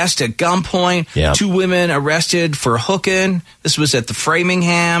robs guests at gunpoint. Yeah. 2 women arrested for hooking. This was at the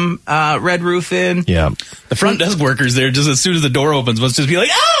Framingham Red Roof Inn. Yeah. The front desk workers there, just as soon as the door opens, must just be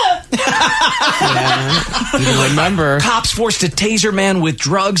like, ah! You remember. Cops forced a taser man with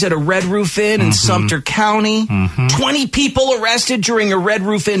drugs at a Red Roof Inn in Sumter County. 20 people arrested during a Red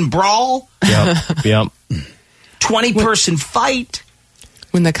Roof Inn brawl. Yep. 20-person fight.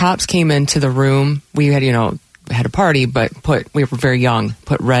 When the cops came into the room, we had, had a party, but we were very young,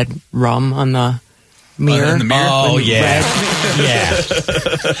 put red rum on the mirror. In the mirror? Oh, yeah. Yeah.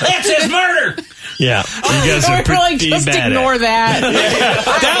 That says murder. Yeah. You guys are We're like, pretty just bad at ignore it. that.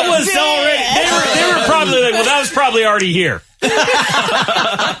 That was already. They were probably like, well, that was probably already here.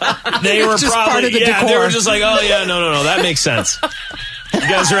 They were Just probably part of the They decor. were just like, oh yeah, no, that makes sense. You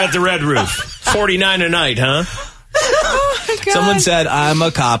guys are at the Red Roof, 49 a night, huh? Someone said, I'm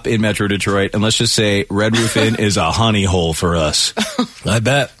a cop in Metro Detroit, and let's just say Red Roof Inn is a honey hole for us. I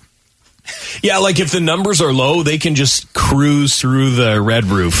bet. Yeah, like if the numbers are low, they can just cruise through the Red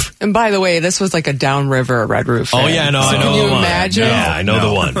Roof. And by the way, this was like a downriver Red Roof. Oh Inn. yeah, no, So I know can you the one. imagine? Yeah, I know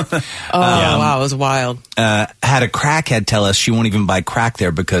the one. Wow, it was wild. Had a crackhead tell us she won't even buy crack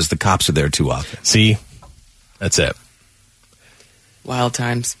there because the cops are there too often. See, that's it. Wild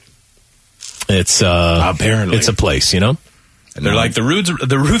times. It's apparently it's a place, They're like, the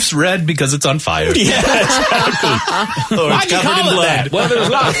roof's red because it's on fire. Yeah, exactly. Why'd you covered in call it blood. that? Well, there's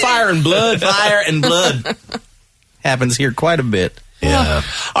a lot of fire and blood. Fire and blood. Happens here quite a bit. Yeah.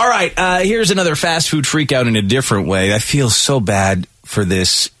 All right, here's another fast food freak out in a different way. I feel so bad for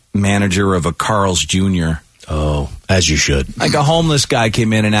this manager of a Carl's Jr. Oh, as you should. Like a homeless guy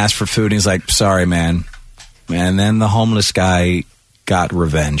came in and asked for food, and he's like, sorry, man. And then the homeless guy got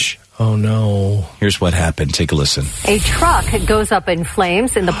revenge. Oh, no. Here's what happened. Take a listen. A truck goes up in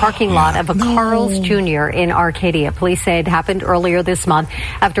flames in the parking lot of a Carl's Jr. in Arcadia. Police say it happened earlier this month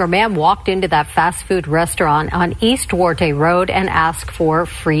after a man walked into that fast food restaurant on East Duarte Road and asked for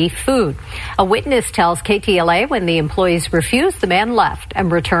free food. A witness tells KTLA when the employees refused, the man left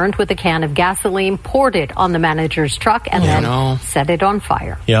and returned with a can of gasoline, poured it on the manager's truck, and then set it on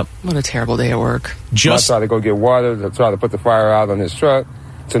fire. Yep. What a terrible day at work. I tried to go get water to try to put the fire out on his truck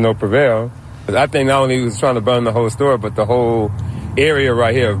to no prevail. I think not only he was trying to burn the whole store, but the whole area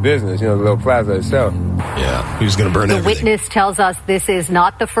right here of business, the little plaza itself. Yeah, he was going to burn everything. The witness tells us this is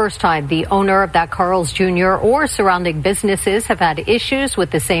not the first time the owner of that Carl's Jr. or surrounding businesses have had issues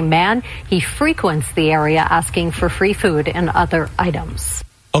with the same man. He frequents the area asking for free food and other items.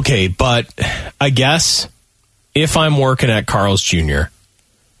 Okay, but I guess if I'm working at Carl's Jr.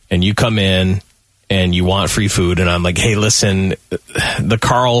 and you come in and you want free food and I'm like, hey, listen, the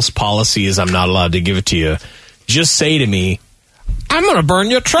Carl's policy is I'm not allowed to give it to you. Just say to me, I'm going to burn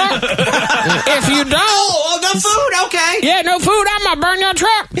your truck. If you don't. Oh, no food? Okay. Yeah, no food. I'm going to burn your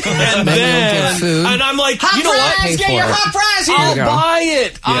truck. And then, and I'm like, hot you know fries, what? get your hot fries here. I'll buy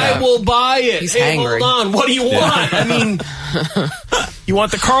it. Yeah. I will buy it. He's hey, hangry. hold on. What do you want? I mean, you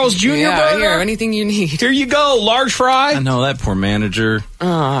want the Carl's Jr. burger? Here, anything you need. Here you go. Large fry. I know that poor manager.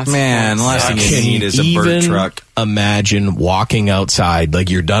 Oh, man, the last thing you need is a bird truck. Imagine walking outside, like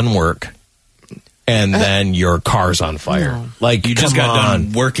you're done work, and then your car's on fire. No. Like you just got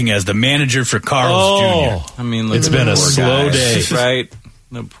done working as the manager for Carl's Jr. I mean, it's been a slow day, right?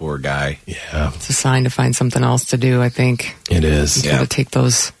 The poor guy. Yeah, it's a sign to find something else to do. I think it is. You got to take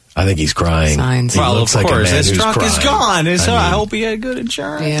those. I think he's crying. Signs. Well, of course, his truck is gone. I hope he had good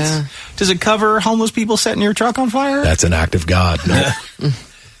insurance. Yeah. Does it cover homeless people setting your truck on fire? That's an act of God. No. It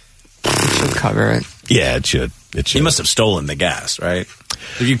should cover it. Yeah, it should. It should. He must have stolen the gas, right?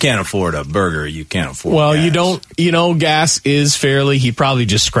 If you can't afford a burger, you can't afford gas. You don't, gas is fairly, he probably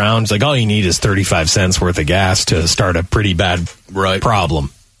just scrounged, like all you need is 35 cents worth of gas to start a pretty bad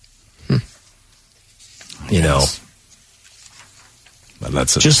problem. You know. Well,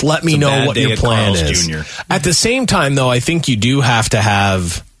 just let me know what your plan is. Jr. At the same time, though, I think you do have to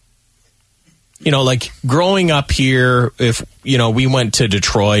have, like growing up here, if, we went to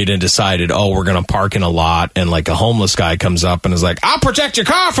Detroit and decided, we're going to park in a lot and like a homeless guy comes up and is like, I'll protect your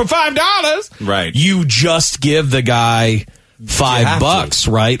car for $5. Right. You just give the guy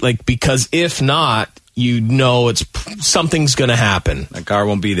 $5, right? Like, because if not, something's going to happen. That car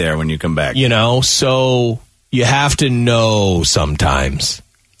won't be there when you come back. So you have to know sometimes.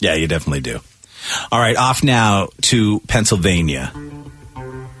 Yeah, you definitely do. All right, off now to Pennsylvania.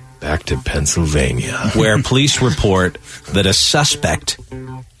 Back to Pennsylvania. Where police report that a suspect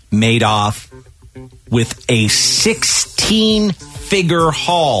made off with a 16-figure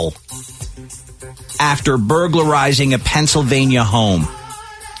haul after burglarizing a Pennsylvania home.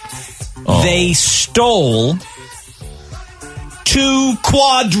 Oh. They stole $2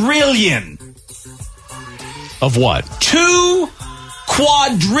 quadrillion. Of what? $2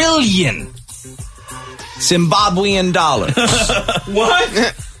 quadrillion Zimbabwean dollars.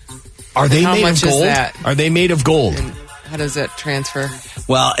 What? Are they made of gold? Are they made of gold? And how does it transfer?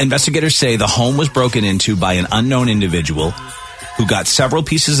 Well, investigators say the home was broken into by an unknown individual who got several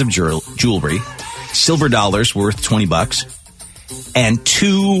pieces of jewelry, silver dollars worth $20, and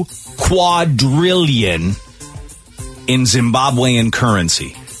 $2 quadrillion in Zimbabwean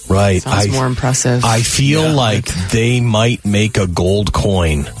currency. Right. Sounds more impressive. I feel like they might make a gold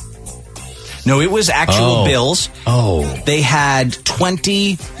coin. No, it was actual bills. Oh. They had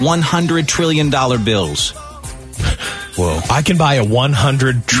 20 $100 trillion bills. Whoa. I can buy a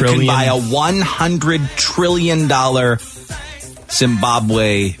 $100 trillion. You can buy a $100 trillion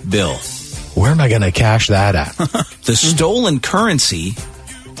Zimbabwe bill. Where am I going to cash that at? The stolen currency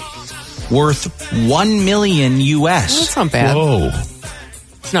worth $1 million US. That's not bad. Whoa.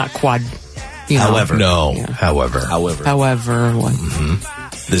 It's not quad. However. No. Yeah. However. What?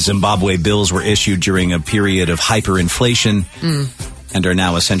 The Zimbabwe bills were issued during a period of hyperinflation and are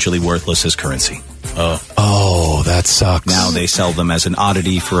now essentially worthless as currency. Oh, that sucks. Now they sell them as an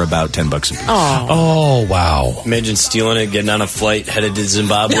oddity for about $10 a piece. Oh, wow. Imagine stealing it, getting on a flight, headed to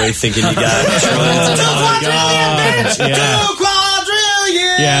Zimbabwe, thinking you got it. $2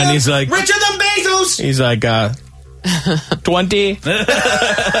 quadrillion! Yeah, and he's like... Richer than Bezos! He's like, 20,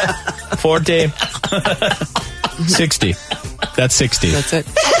 40, 60. That's 60. That's it.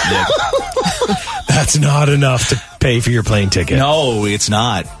 Yeah. That's not enough to pay for your plane ticket. No, it's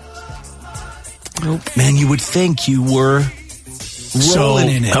not. Nope. Man, you would think you were rolling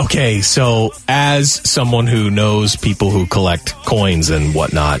in it. Okay, so as someone who knows people who collect coins and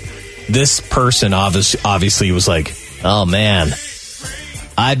whatnot, this person obviously was like, oh man,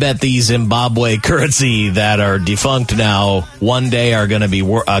 I bet these Zimbabwe currency that are defunct now one day are going to be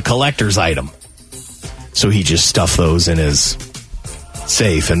a collector's item. So he just stuffed those in his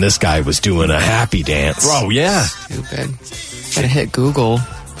safe, and this guy was doing a happy dance. Oh, yeah. Stupid. Gotta hit Google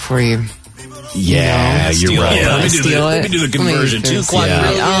before you... Yeah, you're right. Yeah, let me do the conversion. $2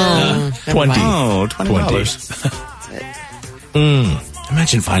 quadrillion. $20. $20.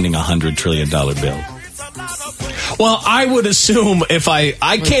 Imagine finding $100 trillion bill. Well, I would assume if I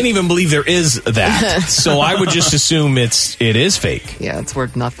can't even believe there is that. So I would just assume it is fake. Yeah, it's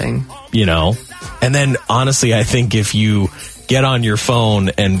worth nothing. You know? And then, honestly, I think if you get on your phone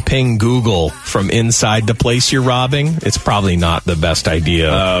and ping Google from inside the place you're robbing, it's probably not the best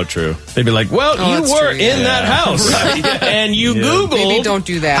idea. Oh, true. They'd be like, well, you were in that house. Right. And you Googled. Maybe don't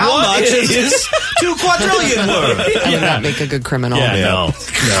do that. How much is 2 quadrillion worth? I would not make a good criminal. Yeah, no.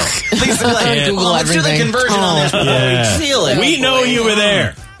 Please Google let's do the everything. conversion on this before we seal it. We know you were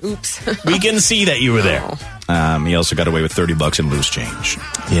there. Oops. We can see that you were there. He also got away with $30 in loose change.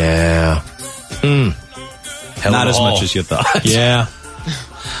 Yeah. Not as much as you thought. Yeah.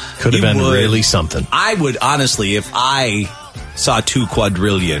 Could have been really something. I would, honestly, if I saw 2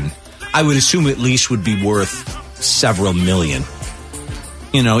 quadrillion, I would assume at least would be worth several million.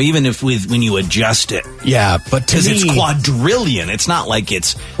 You know, even if when you adjust it. Yeah, but because it's quadrillion. It's not like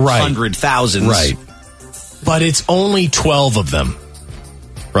it's 100,000. Right. But it's only 12 of them.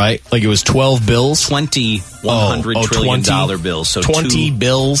 Right? Like it was 12 bills? 20 $100 trillion dollar bills. So 20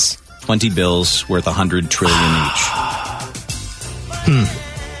 bills? 20 bills worth $100 trillion each.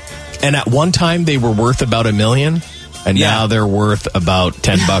 And at one time they were worth about $1 million, and now they're worth about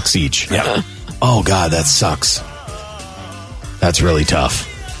 $10 each. Yep. Oh God, that sucks. That's really tough.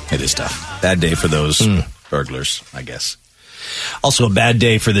 It is tough. Bad day for those burglars, I guess. Also a bad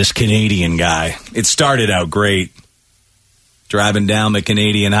day for this Canadian guy. It started out great. Driving down the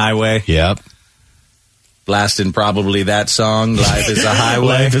Canadian highway. Yep. Blasting probably that song, Life is a Highway.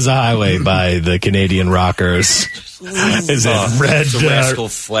 Life is a Highway by the Canadian Rockers. Is it Red Rascal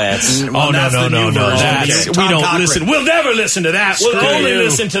Flats? No. We don't listen. We'll never listen to that. We'll only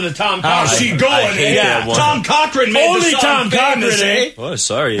listen to the Tom Cochran. How's she going? Yeah, Tom Cochran made Only the song Tom Cochran, famous, Oh,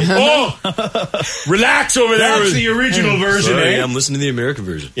 sorry. Oh, relax over there. That's the original version, Sorry, eh? I'm listening to the American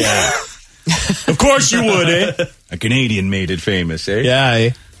version. Yeah. Of course you would, eh? A Canadian made it famous, eh? Yeah, eh?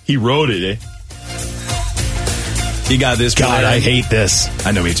 He wrote it, eh? You got this. God, I hate this.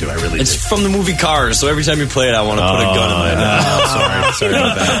 I know, me too. I really It's do. from the movie Cars, so every time you play it, I want to put a gun in my head. Sorry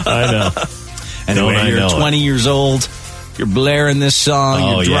about that. I know. Anyway, you're 20 years old. You're blaring this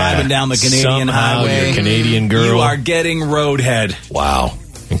song. You're driving down the Canadian highway. You're a Canadian girl. You are getting roadhead. Wow.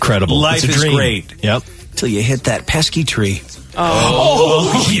 Incredible. Life it's a is dream. great. Yep. Till you hit that pesky tree.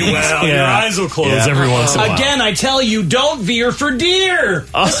 Well, your eyes will close every once in a while. Again, I tell you, don't veer for deer.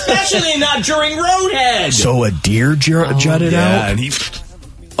 Especially not during roadhead. So a deer jutted out? And he...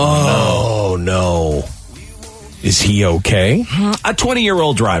 Oh, no. Is he okay? A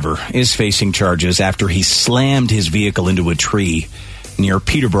 20-year-old driver is facing charges after he slammed his vehicle into a tree near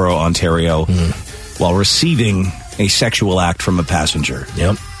Peterborough, Ontario, while receiving a sexual act from a passenger.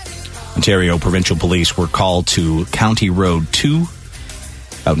 Yep. Ontario Provincial Police were called to County Road 2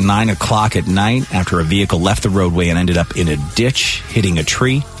 about 9 o'clock at night after a vehicle left the roadway and ended up in a ditch, hitting a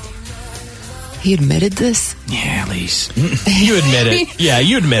tree. He admitted this? Yeah, Lise. You admit it. Yeah,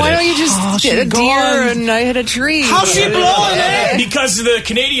 you admit Why it. don't you just get a deer and I hit a tree? How's she blowing it? Because the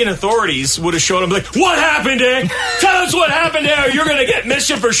Canadian authorities would have shown him, like, what happened, eh? Tell us what happened there. You're going to get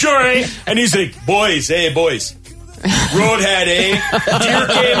mischief for sure, eh? And he's like, boys. Roadhead, eh? Deer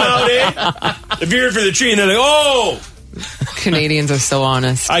came out, eh? The veered for the tree, and they're like, oh! Canadians are so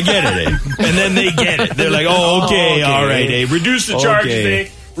honest. I get it, eh? And then they get it. They're like, oh, okay, all right, eh? Reduce the charges, eh?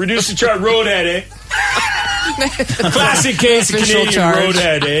 Reduce the charge, roadhead, eh? Classic case of Official Canadian charge.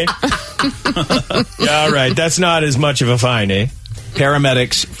 roadhead, eh? Yeah, all right. That's not as much of a fine, eh?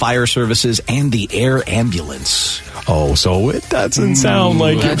 Paramedics, fire services, and the air ambulance. Oh, so it doesn't sound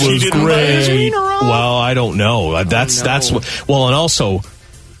like it was great. Well, I don't know. That's what. Well, and also,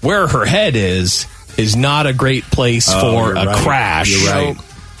 where her head is not a great place for a crash. You're right.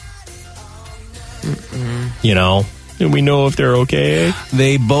 You know, do we know if they're okay?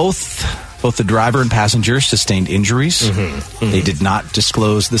 They both the driver and passenger sustained injuries. They did not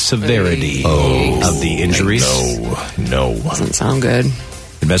disclose the severity of the injuries. No. Doesn't sound good.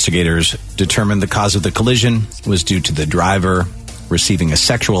 Investigators determined the cause of the collision was due to the driver receiving a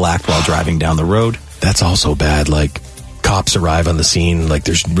sexual act while driving down the road. That's also bad. Like, cops arrive on the scene, like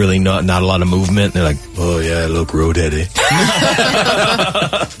there's really not a lot of movement. They're like, oh yeah, look, roadhead, eh?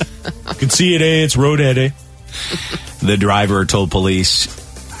 You can see it, eh? It's roadhead, eh? The driver told police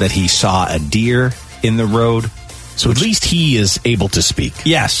that he saw a deer in the road. So at least he is able to speak.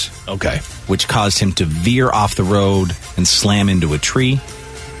 Yes. Okay. Which caused him to veer off the road and slam into a tree.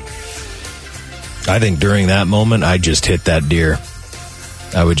 I think during that moment, I just hit that deer.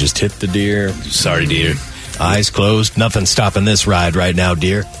 I would just hit the deer. Sorry, deer. Eyes closed. Nothing stopping this ride right now,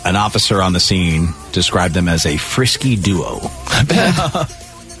 dear. An officer on the scene described them as a frisky duo.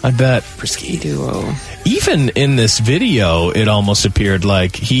 I bet. Frisky duo. Even in this video, it almost appeared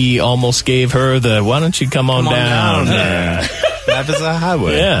like he almost gave her the, why don't you come on down? That is a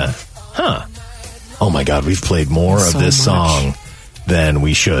highway. Yeah. Huh. Oh my God, we've played more of this song than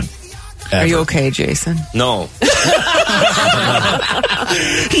we should. Ever. Are you okay, Jason? No.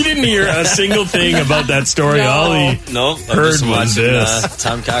 He didn't hear a single thing about that story. No. All he heard was this.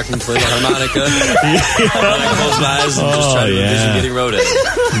 Tom Cochran play the harmonica. I close my eyes and just try to envision getting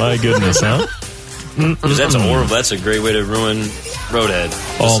Roadhead. My goodness, huh? Because that's a horrible. That's a great way to ruin Roadhead.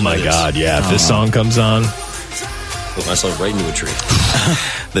 Oh my God, yeah. If this song comes on, put myself right into a tree.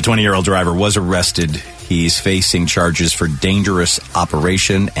 The 20-year-old driver was arrested. He's facing charges for dangerous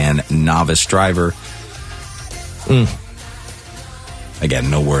operation and novice driver. Again,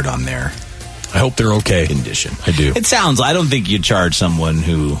 no word on their I hope they're okay. Condition. I do. It sounds, I don't think you'd charge someone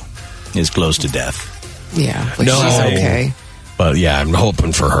who is close to death. Yeah, but No. she's okay. But yeah, I'm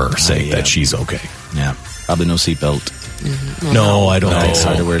hoping for her sake that she's okay. Yeah. Probably no seatbelt. Mm-hmm. No, I don't think It's so.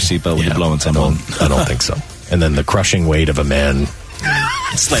 hard to wear a seatbelt when you're blowing someone. I don't think so. And then the crushing weight of a man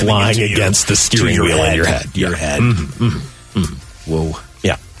flying against the steering wheel in your head. Your head. Whoa.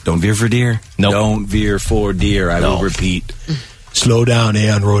 Yeah. Don't veer for deer. Nope. Don't veer for deer. I will repeat. Slow down,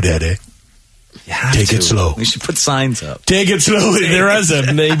 on Roadhead, Take it slow. We should put signs up. Take it slowly.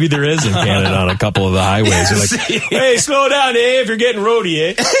 Maybe there is in Canada on a couple of the highways. They're like, hey, slow down, if you're getting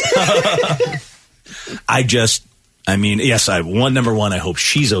roadie, number one, I hope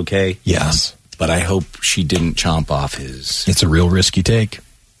she's okay. Yes. But I hope she didn't chomp off his... It's a real risk you take.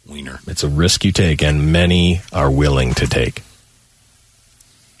 Wiener. It's a risk you take, and many are willing to take.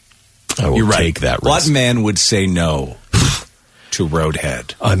 I will You're right. take that risk. What man would say no to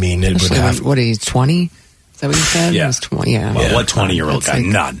Roadhead? I mean, it would have... What, he's 20? Is that what you said? Yeah. He was 20, yeah. Well, what 20-year-old guy?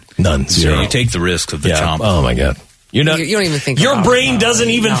 None. None. Zero. You take the risk of the chomp. Oh, my God. You don't even think your about brain it. doesn't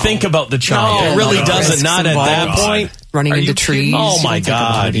even think about the chomp. No, it really no. doesn't. Risks Not at that involved. point. Running into trees. Oh, you my don't think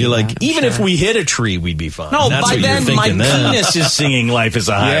about God. any You're of like, that, even sure. if we hit a tree, we'd be fine. No, That's by what you're then my thinking then. penis is singing Life is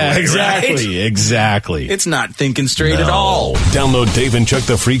a Highway. Yeah, exactly. Right? Exactly. It's not thinking straight at all. Download Dave and Chuck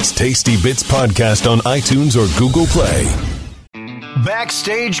the Freak's Tasty Bits podcast on iTunes or Google Play.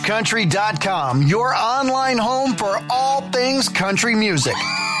 BackstageCountry.com, your online home for all things country music.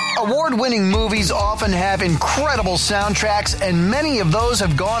 Award-winning movies often have incredible soundtracks, and many of those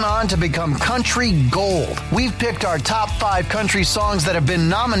have gone on to become country gold. We've picked our top 5 country songs that have been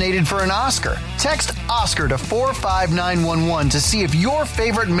nominated for an Oscar. Text Oscar to 45911 to see if your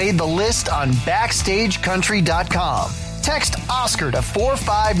favorite made the list on BackstageCountry.com. Text Oscar to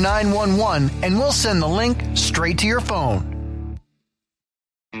 45911 and we'll send the link straight to your phone.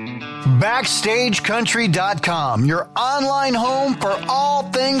 BackstageCountry.com, your online home for all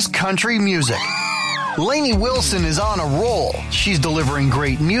things country music. Lainey Wilson is on a roll. She's delivering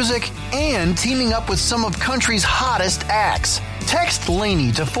great music and teaming up with some of country's hottest acts. Text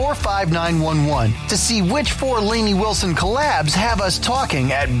Lainey to 45911 to see which 4 Lainey Wilson collabs have us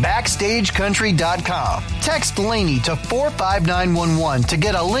talking at BackstageCountry.com. Text Lainey to 45911 to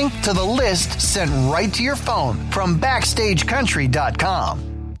get a link to the list sent right to your phone from BackstageCountry.com.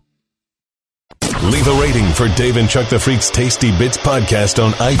 Leave a rating for Dave and Chuck the Freak's Tasty Bits podcast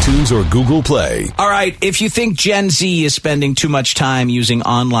on iTunes or Google Play. All right, if you think Gen Z is spending too much time using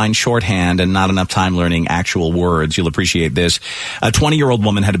online shorthand and not enough time learning actual words, you'll appreciate this. A 20-year-old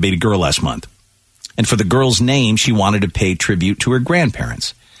woman had a baby girl last month. And for the girl's name, she wanted to pay tribute to her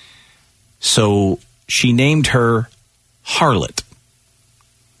grandparents. So she named her Harlot.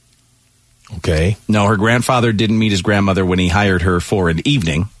 Okay. No, her grandfather didn't meet his grandmother when he hired her for an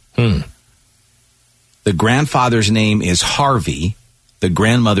evening. The grandfather's name is Harvey. The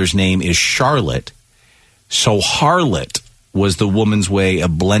grandmother's name is Charlotte. So Harlot was the woman's way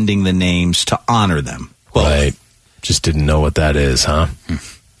of blending the names to honor them. Right. Just didn't know what that is, huh?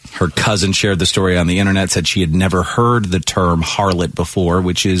 Her cousin shared the story on the internet, said she had never heard the term harlot before,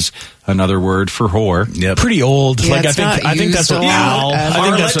 which is another word for whore. Yep. Pretty old. Yeah, like it's I think that's what Al. I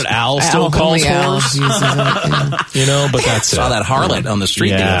think that's what Al still calls whores. You know, but that's saw that harlot on the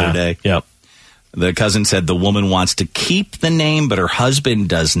street the other day. Yep. The cousin said the woman wants to keep the name, but her husband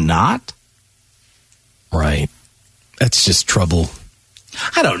does not. Right. That's just trouble.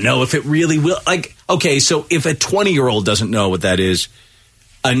 I don't know if it really will. Like, okay, so if a 20-year-old doesn't know what that is,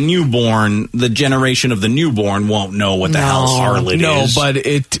 a newborn, the generation of the newborn won't know what the hell harlot is. No, but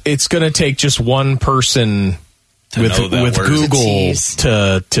it's going to take just one person with Google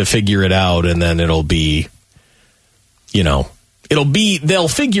to figure it out, and then it'll be, they'll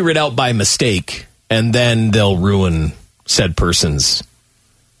figure it out by mistake, and then they'll ruin said person's,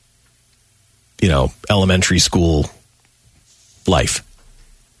 elementary school life.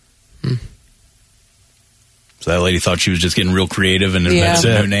 So that lady thought she was just getting real creative and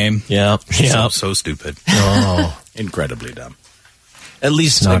invented a new name. Yeah. So stupid. Oh, incredibly dumb. At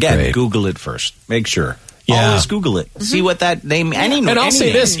least, again, great. Google it first. Make sure. Yeah. Always Google it. See what that name. And I'll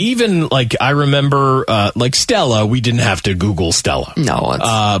say this: even I remember, Stella, we didn't have to Google Stella. No,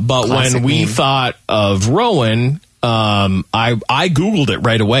 it's but when we thought of Rowan, I Googled it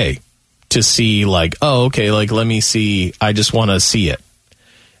right away to see, let me see. I just want to see it,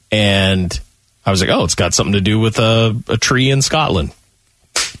 and I was like, oh, it's got something to do with a tree in Scotland.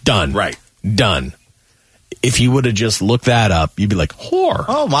 Done. Right. Done. If you would have just looked that up, you'd be like, whore.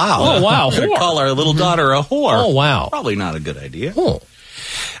 Oh, wow. Oh, wow. Whore. Call our little daughter a whore. Oh, wow. Probably not a good idea. Oh.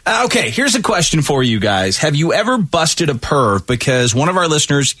 Okay, here's a question for you guys. Have you ever busted a perv because one of our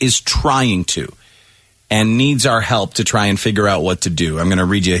listeners is trying to and needs our help to try and figure out what to do? I'm going to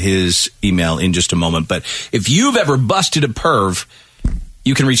read you his email in just a moment. But if you've ever busted a perv,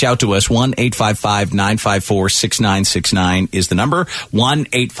 you can reach out to us. 1-855-954-6969 is the number.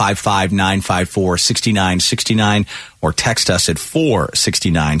 1-855-954-6969, or text us at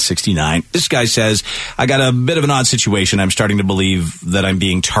 46969. This guy says, I got a bit of an odd situation. I'm starting to believe that I'm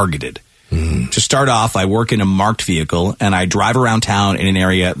being targeted. To start off, I work in a marked vehicle, and I drive around town in an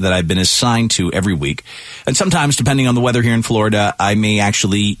area that I've been assigned to every week. And sometimes, depending on the weather here in Florida, I may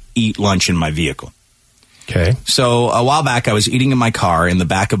actually eat lunch in my vehicle. Okay. So a while back, I was eating in my car in the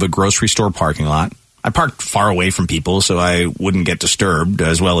back of a grocery store parking lot. I parked far away from people so I wouldn't get disturbed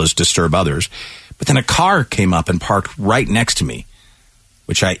as well as disturb others. But then a car came up and parked right next to me,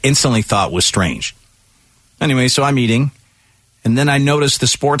 which I instantly thought was strange. Anyway, so I'm eating, and then I noticed the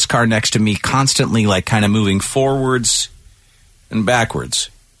sports car next to me constantly kind of moving forwards and backwards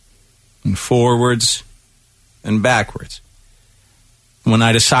and forwards and backwards. When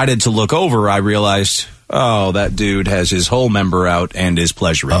I decided to look over, I realized, oh, that dude has his whole member out and is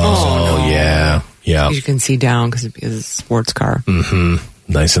pleasuring. Oh, no. Yeah. You can see down because it's a sports car.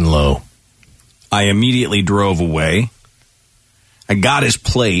 Mm-hmm. Nice and low. I immediately drove away. I got his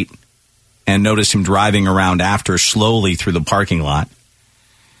plate and noticed him driving around after slowly through the parking lot.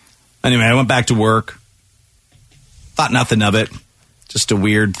 Anyway, I went back to work. Thought nothing of it. Just a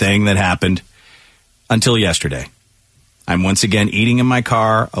weird thing that happened until yesterday. I'm once again eating in my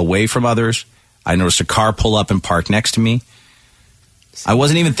car, away from others. I noticed a car pull up and park next to me. I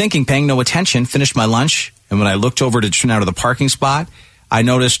wasn't even thinking, paying no attention, finished my lunch, and when I looked over to turn out of the parking spot, I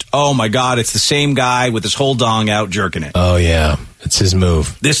noticed, oh my God, it's the same guy with his whole dong out jerking it. Oh, yeah. It's his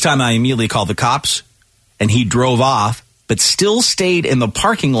move. This time I immediately called the cops, and he drove off, but still stayed in the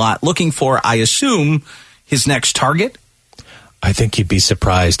parking lot looking for, I assume, his next target. I think you'd be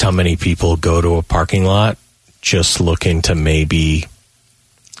surprised how many people go to a parking lot just looking to maybe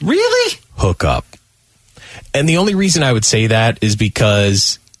really hook up. And the only reason I would say that is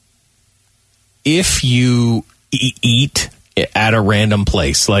because if you eat at a random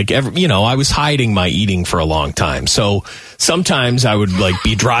place, I was hiding my eating for a long time. So sometimes I would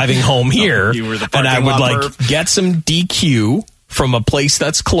be driving home here and I would get some DQ from a place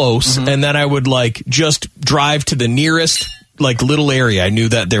that's close. Mm-hmm. And then I would just drive to the nearest little area. I knew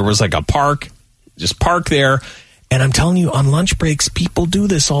that there was a park, just park there. And I'm telling you, on lunch breaks, people do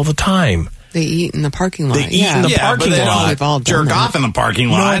this all the time. They eat in the parking lot. They eat in the parking lot. We've all jerk off in the parking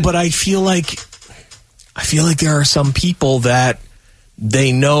lot. No, but I feel like there are some people that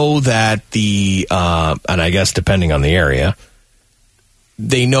they know that and I guess depending on the area,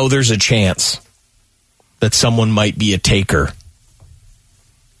 they know there's a chance that someone might be a taker.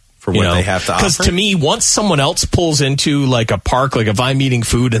 For what they have to offer? Because to me, once someone else pulls into a park, if I'm eating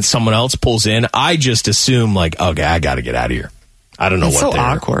food and someone else pulls in, I just assume okay, I got to get out of here. I don't know it's what so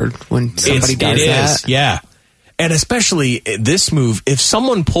awkward when somebody does that. Yeah. And especially this move, if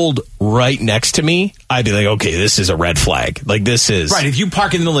someone pulled right next to me, I'd be like, okay, this is a red flag. This is... Right, if you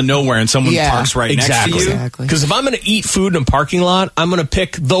park in the middle of nowhere and someone parks right next to you. Exactly. Because if I'm going to eat food in a parking lot, I'm going to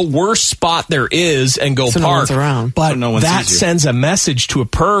pick the worst spot there is and go park. No one's around. But that sends a message to a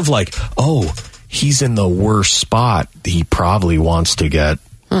perv oh, he's in the worst spot. He probably wants to get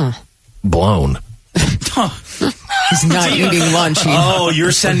blown. He's not eating lunch.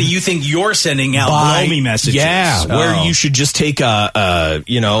 You think you're sending out blow me messages. Yeah, where you should just take an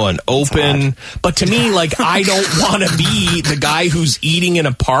open. But to me, I don't want to be the guy who's eating in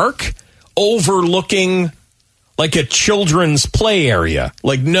a park overlooking a children's play area.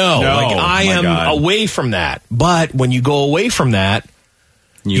 I am away from that. But when you go away from that,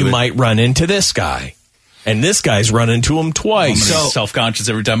 you might run into this guy. And this guy's run into him twice. I'm self-conscious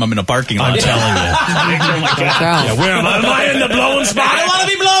every time I'm in a parking lot. I'm telling you. Oh my God. Yeah, where am I in the blown spot? I don't want to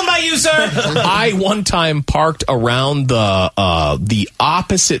be blown by you, sir. I one time parked around the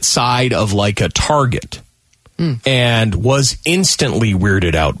opposite side of like a Target and was instantly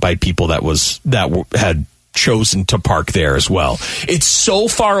weirded out by people that had chosen to park there as well. It's so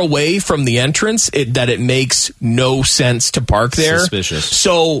far away from the entrance that it makes no sense to park there. Suspicious.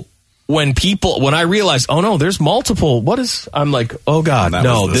 So when I realized, oh no, there's multiple. I'm like, oh God,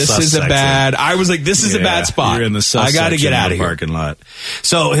 no, this is a bad. I was like, this is a bad spot. You're in the I got to get out of here. Parking lot.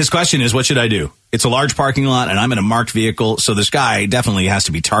 So his question is, what should I do? It's a large parking lot, and I'm in a marked vehicle, so this guy definitely has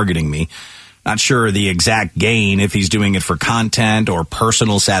to be targeting me. Not sure the exact gain if he's doing it for content or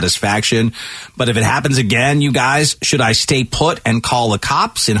personal satisfaction. But if it happens again, you guys, should I stay put and call the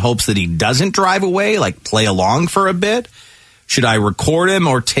cops in hopes that he doesn't drive away, like play along for a bit? Should I record him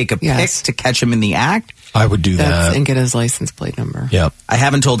or take a pic to catch him in the act? I would do that. And get his license plate number. Yep. I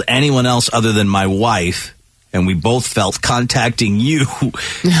haven't told anyone else other than my wife, and we both felt contacting you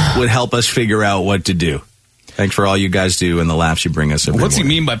would help us figure out what to do. Thanks for all you guys do and the laughs you bring us every What's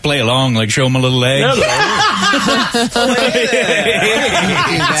morning. he mean by play along? Like show him a little leg? Yeah, it's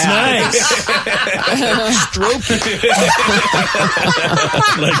nice. Stroke it.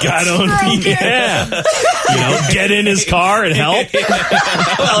 Like I don't. Yeah. You know, get in his car and help.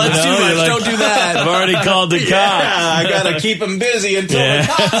 Well, it's too much. Don't do that. I've already called the cops. Yeah, I gotta keep him busy until the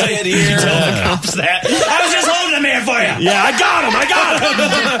cops get here. Tell the cops that. I was just holding the man for you. Yeah, I got him. I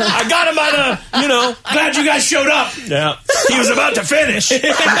got him by the. Glad you guys showed up. Yeah. He was about to finish.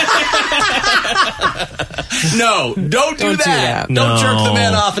 No, don't do that. Don't jerk the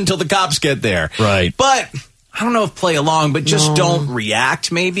man off until the cops get there. Right. But I don't know if play along, but just don't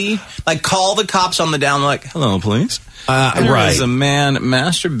react, maybe. Like, call the cops on the down, like, hello, police. There is a man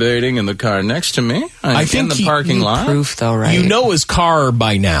masturbating in the car next to me. I think in the parking lot. Proof, though, right? You know his car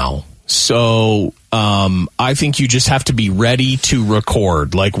by now. So I think you just have to be ready to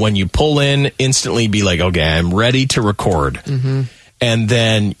record. Like when you pull in, instantly be like, okay, I'm ready to record. Mm-hmm. And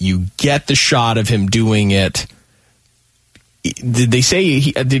then you get the shot of him doing it. Did he say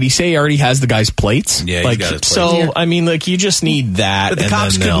he already has the guy's plates? Yeah, like, he's got his plates. So, I mean, like, you just need that. But the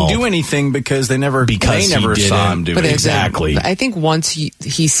cops couldn't do anything because they never saw him do it. Exactly. I think once he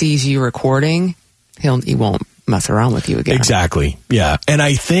sees you recording, he won't mess around with you again. Exactly. Yeah. And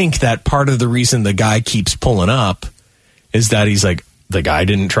I think that part of the reason the guy keeps pulling up is that he's like, the guy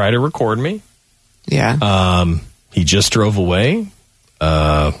didn't try to record me. Yeah. He just drove away.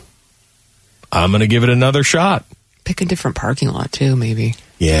 I'm going to give it another shot. Pick a different parking lot, too, maybe.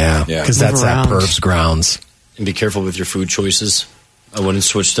 Yeah. Because that's around. that Perv's grounds. And be careful with your food choices. I wouldn't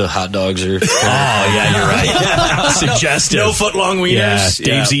switch to hot dogs or... Oh, yeah, you're right. Suggestive. No foot-long wieners. Yeah,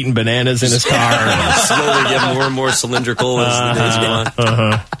 Dave's eating bananas in his car. Slowly get more and more cylindrical as the days go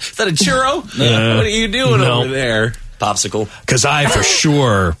on. Is that a churro? What are you doing over there? Popsicle. Because I, for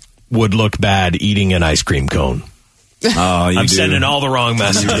sure, would look bad eating an ice cream cone. Oh, I'm sending all the wrong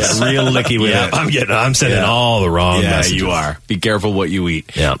messages. You get real licky with it. I'm sending all the wrong messages. You are. Be careful what you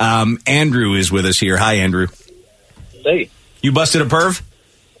eat. Yeah. Andrew is with us here. Hi, Andrew. Hey. You busted a perv?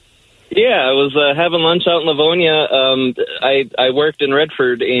 Yeah, I was having lunch out in Livonia. I worked in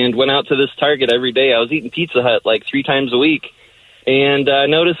Redford and went out to this Target every day. I was eating Pizza Hut like 3 times a week. And I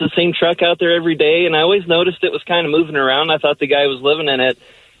noticed the same truck out there every day, and I always noticed it was kind of moving around. I thought the guy was living in it.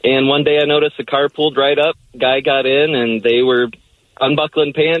 And one day I noticed the car pulled right up. Guy got in, and they were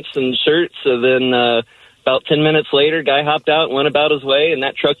unbuckling pants and shirts. So then about 10 minutes later, guy hopped out and went about his way, and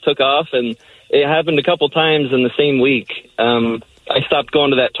that truck took off. And it happened a couple times in the same week. I stopped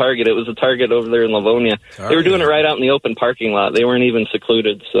going to that Target. It was a Target over there in Livonia. They were doing it right out in the open parking lot. They weren't even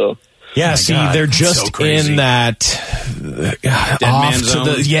secluded, so... Yeah, they're just so in that off to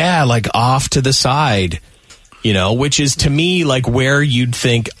the off to the side, which is to me like where you'd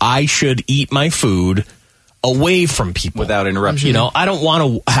think I should eat my food away from people without interruption. I don't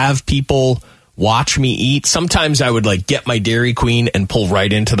want to have people watch me eat. Sometimes I would like get my Dairy Queen and pull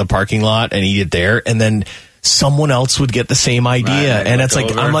right into the parking lot and eat it there, and then someone else would get the same idea, and it's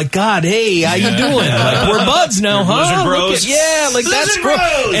like, I'm like, God, hey, how you doing? Like, we're buds now, huh? Bros. Like that's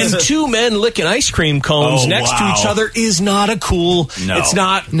gross. And 2 men licking ice cream cones next to each other is not a cool. No. It's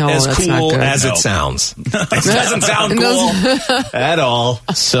not as that's cool not as it sounds. It doesn't sound cool at all.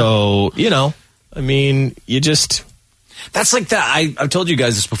 So I mean, you just. That's like that. I've told you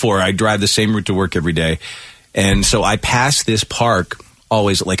guys this before. I drive the same route to work every day, and so I pass this park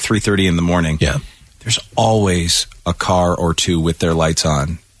always at like 3:30 in the morning. Yeah. There's always a car or two with their lights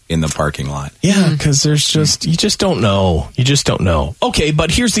on in the parking lot. Yeah, because you just don't know. You just don't know. Okay, but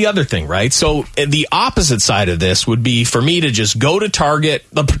here's the other thing, right? So the opposite side of this would be for me to just go to Target,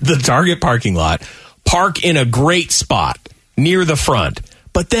 the Target parking lot, park in a great spot near the front,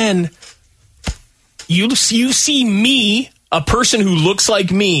 but then you see me, a person who looks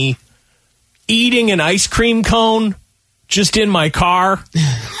like me, eating an ice cream cone just in my car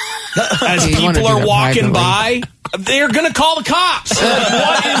as people are walking by. They're going to call the cops.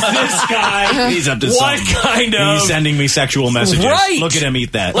 What is this guy? He's up to something. What kind of... He's sending me sexual messages. Right. Look at him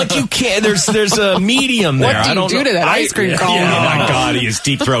eat that. Like you can't... There's a medium there. What do you do to that ice cream cone? Oh, my God. He is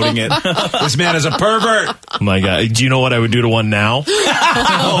deep-throating it. This man is a pervert. Oh, my God. Do you know what I would do to one now?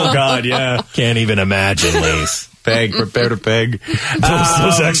 Oh, God, yeah. Can't even imagine, Lace. Peg, prepare to peg.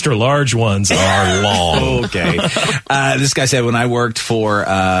 Those extra large ones are long. Okay. This guy said when I worked for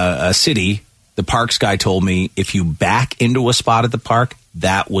a city, the parks guy told me if you back into a spot at the park,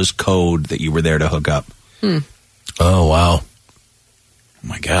 that was code that you were there to hook up. Oh, wow. Oh,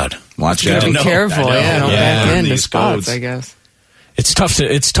 my God. Watch You out. gotta be careful. Yeah, don't back into these spots, codes. I guess.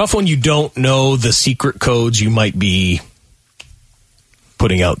 It's tough when you don't know the secret codes you might be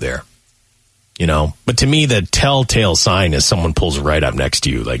putting out there. You know, but to me, the telltale sign is someone pulls right up next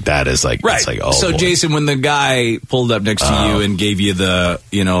to you. Like that is like, Right. It's like, oh, so, boy. Jason, when the guy pulled up next to you and gave you the,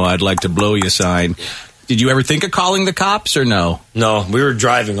 I'd like to blow you sign, did you ever think of calling the cops or no? No, we were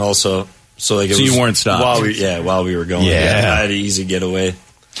driving also. So like, you weren't stopped? while we were going. Yeah. I had an easy getaway.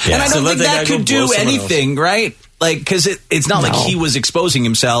 Yeah. And I don't think that could do blow someone anything, right? Like, because it's not like he was exposing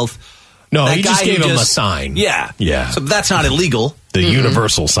himself. No, That he guy just gave who him a sign. Yeah. Yeah. So that's not illegal. The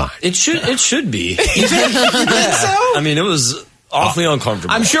universal sign. It should be. You think so? I mean, it was awfully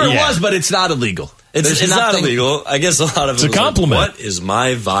uncomfortable. I'm sure it was, but it's not illegal. It's not illegal. I guess a lot of It's it a was compliment. Like, what is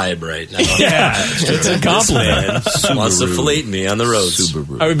my vibe right now? Yeah, it's a compliment. This man wants to fillet me on the roads.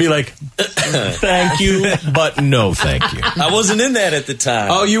 I would be like, thank you, but no thank you. I wasn't in that at the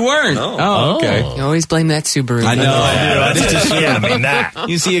time. Oh, you weren't? No. Oh, okay. You always blame that Subaru. I know. I do. Yeah, I mean that.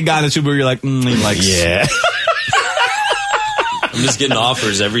 You see a guy in a Subaru, you're like, he likes. Yeah. I'm just getting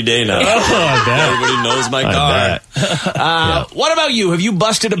offers every day now. I bet. Everybody knows my car. What about you? Have you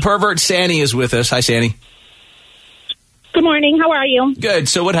busted a pervert? Sandy is with us. Hi, Sandy. Good morning. How are you? Good.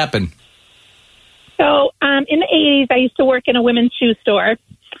 So what happened? So in the 80s, I used to work in a women's shoe store.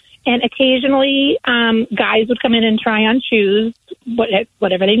 And occasionally guys would come in and try on shoes,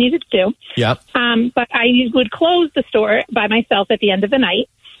 whatever they needed to do. Yep. But I would close the store by myself at the end of the night.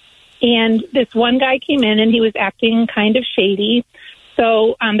 And this one guy came in and he was acting kind of shady.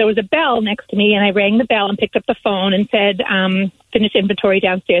 So there was a bell next to me and I rang the bell and picked up the phone and said, finish inventory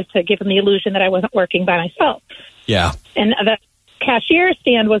downstairs to give him the illusion that I wasn't working by myself. Yeah. And the cashier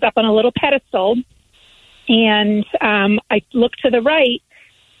stand was up on a little pedestal. And I looked to the right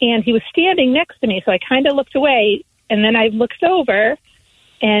and he was standing next to me. So I kind of looked away and then I looked over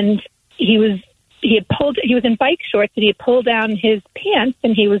and he was in bike shorts and he had pulled down his pants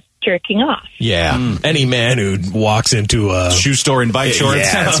and he was jerking off. Yeah. Any man who walks into a shoe store in bike shorts.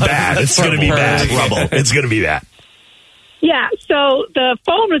 Yeah, it's bad. It's going to be bad. Trouble. It's going to be bad. Yeah. So the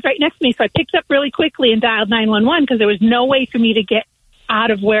phone was right next to me. So I picked up really quickly and dialed 911 because there was no way for me to get out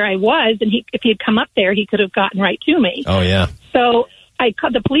of where I was. And if he had come up there, he could have gotten right to me. Oh, yeah. So I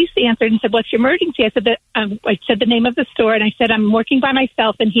called, the police answered and said, "What's your emergency?" I said that I said the name of the store and I said, "I'm working by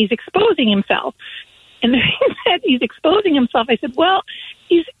myself and he's exposing himself." And they said, "He's exposing himself." I said, "Well,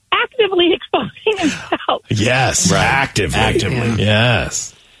 he's actively exposing himself." Yes, right. Actively.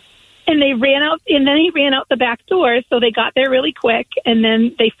 Yes. And they ran out, and then he ran out the back door. So they got there really quick, and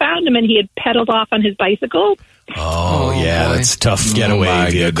then they found him, and he had pedaled off on his bicycle. Oh yeah, boy. That's a tough getaway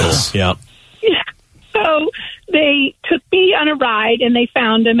vehicle. Yep. Yeah. So they took me on a ride, and they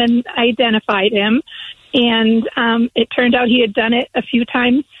found him and identified him. And it turned out he had done it a few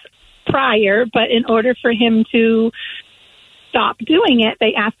times prior, but in order for him to stop doing it,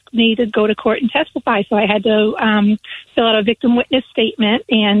 they asked me to go to court and testify. So I had to fill out a victim witness statement,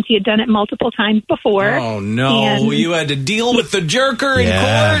 and he had done it multiple times before. Oh, no. And You had to deal with the jerker in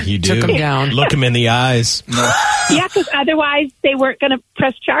Yeah, court? you do. Took him down. Look him in the eyes. yeah, because otherwise they weren't going to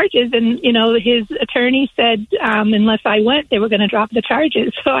press charges. And, his attorney said unless I went, they were going to drop the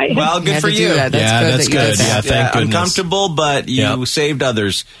charges. So I Well, You good had for to do you. that. That's Yeah, good that's that you good. did that. Yeah, thank goodness. Uncomfortable, but you saved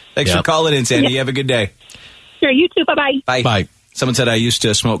others. Thanks for calling in, Sandy. Yep. You have a good day. Sure, you too. Bye-bye. Bye. Someone said I used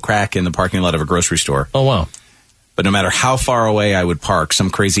to smoke crack in the parking lot of a grocery store. Oh, wow. But no matter how far away I would park, some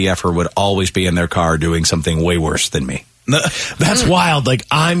crazy effer would always be in their car doing something way worse than me. That's wild. Like,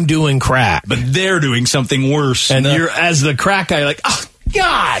 I'm doing crack. But they're doing something worse. And you're, as the crack guy, like,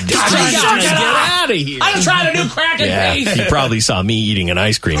 God, get out of here. I'm trying to do crack and Yeah, he probably saw me eating an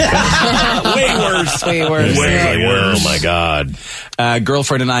ice cream cone. Way worse. Way worse. Way worse. Oh, my God.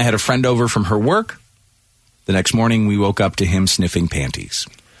 Girlfriend and I had a friend over from her work. The next morning, we woke up to him sniffing panties.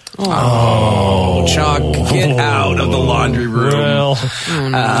 Oh, Chuck, get out of the laundry room. Well,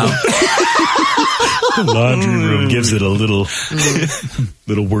 laundry room gives it a little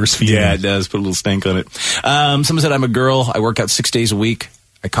worse feeling. Yeah, it does. Put a little stank on it. Someone said, I'm a girl. I work out 6 days a week.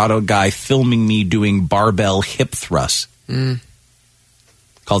 I caught a guy filming me doing barbell hip thrusts.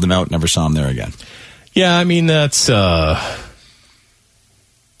 Called him out. Never saw him there again. Yeah, I mean, that's a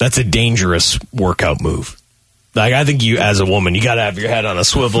dangerous workout move. Like, I think you, as a woman, you got to have your head on a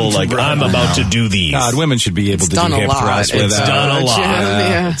swivel. Like, I'm about to do these. God, women should be able to do hip thrusts. It's done a lot.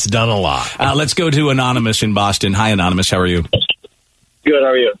 Yeah. It's done a lot. Let's go to Anonymous in Boston. Hi, Anonymous. How are you? Good. How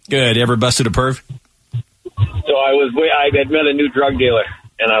are you? Good. You ever busted a perv? So I had met a new drug dealer,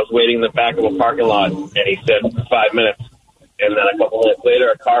 and I was waiting in the back of a parking lot, and he said 5 minutes. And then a couple minutes later,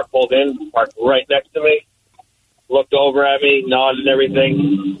 a car pulled in, parked right next to me, looked over at me, nodded and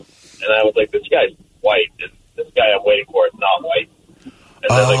everything, and I was like, "This guy's white. This guy I'm waiting for is not white." And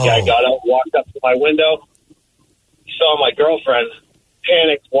then the guy got out, walked up to my window, saw my girlfriend,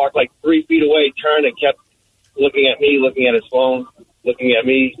 panicked, walked like 3 feet away, turned and kept looking at me, looking at his phone, looking at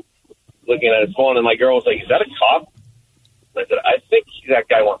me, looking at his phone, and my girl was like, "Is that a cop?" And I said, "I think that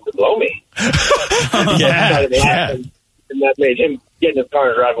guy wants to blow me." Yeah. And that made him get in his car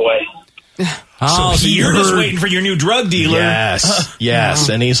and drive away. So you're just waiting for your new drug dealer. Yes.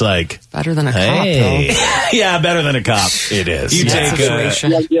 And he's like, better than a cop, though. Yeah, better than a cop. It is. You take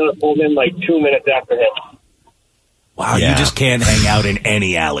drug dealer pulled in like 2 minutes after him. Wow, you just can't hang out in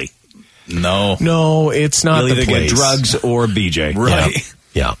any alley. No, it's not You'll the either place. get drugs or BJ. Right.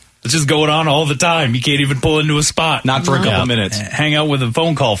 Yeah. It's just going on all the time. You can't even pull into a spot. Not for a couple minutes. Hang out with a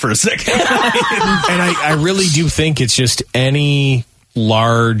phone call for a second. And I really do think it's just any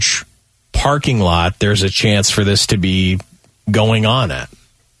large parking lot, there's a chance for this to be going on at.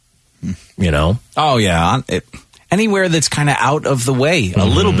 You know? Oh, yeah. Anywhere that's kind of out of the way, a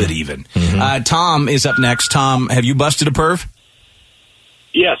little bit even. Tom is up next. Tom, have you busted a perv?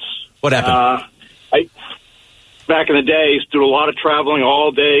 Yes. What happened? Back in the day, I used to do a lot of traveling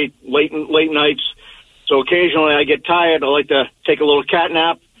all day, late nights. So occasionally I get tired. I like to take a little cat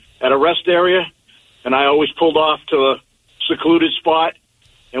nap at a rest area, and I always pulled off to a secluded spot.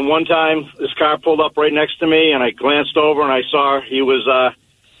 And one time, this car pulled up right next to me, and I glanced over, and I saw he was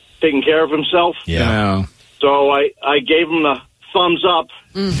taking care of himself. Yeah. So I gave him the thumbs up,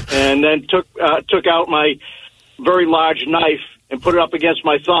 and then took out my very large knife and put it up against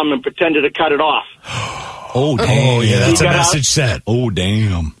my thumb and pretended to cut it off. Oh, damn. Oh, yeah, that's a got message sent. Oh,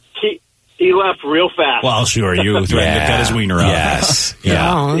 damn. He left real fast. Well, sure, you threatened to cut his wiener off. Yes.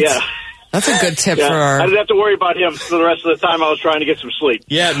 Yeah. Yeah. That's a good tip Yeah, for our... I didn't have to worry about him for the rest of the time I was trying to get some sleep.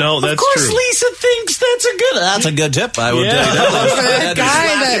 Yeah, no, that's Of course, true. Lisa thinks that's a good tip. I would tell you that that.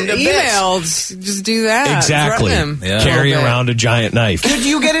 guy that emailed, just do that. Exactly. Threaten him. Carry around a giant knife. Could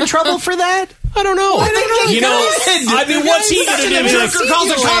you get in trouble for that? I don't know. You know, I mean, what's he going to do? The jerker calls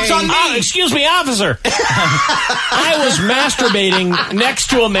the cops on me. Excuse me, officer. I was masturbating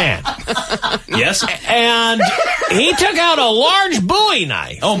next to a man. Yes. And he took out a large Bowie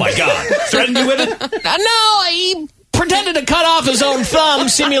knife. Oh, my God. Threatened you with it? No, he pretended to cut off his own thumb,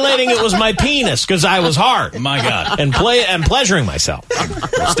 simulating it was my penis because I was hard. My God. And pleasuring myself.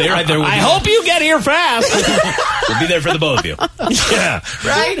 Stay right there with I you. hope you get here fast. We'll be there for the both of you. Yeah.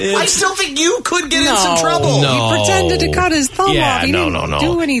 Right? I still think you could get in some trouble. No. He pretended to cut his thumb off. He didn't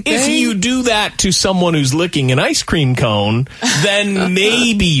do anything. If you do that to someone who's licking an ice cream cone, then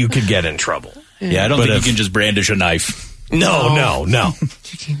maybe you could get in trouble. Yeah, I don't think you can just brandish a knife. No.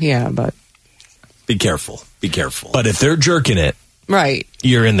 Yeah, but... Be careful. Be careful. But if they're jerking it, right,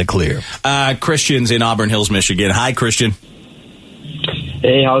 you're in the clear. Christian's in Auburn Hills, Michigan. Hi, Christian.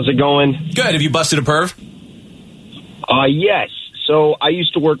 Hey, how's it going? Good. Have you busted a perv? Yes. So I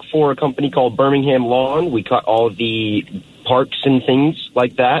used to work for a company called Birmingham Lawn. We cut all the parks and things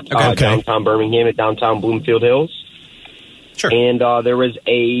like that. Downtown Birmingham and downtown Bloomfield Hills. Sure. And there was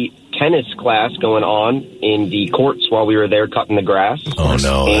a tennis class going on in the courts while we were there cutting the grass. Oh,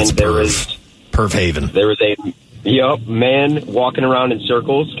 no. And That's there was Perv Haven. There was a man walking around in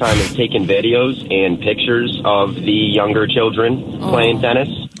circles, kind of taking videos and pictures of the younger children playing tennis.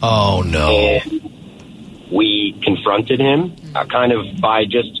 Oh, no. And we confronted him kind of by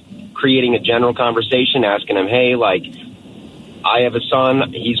just creating a general conversation, asking him, hey, like, I have a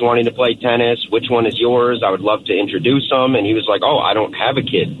son. He's wanting to play tennis. Which one is yours? I would love to introduce him. And he was like, oh, I don't have a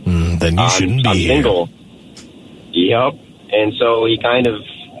kid. Then you shouldn't be I'm here. single. Yep. And so he kind of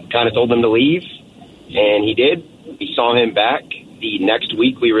told them to leave, and he did. We saw him back. The next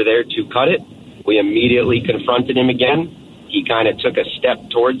week we were there to cut it. We immediately confronted him again. He kind of took a step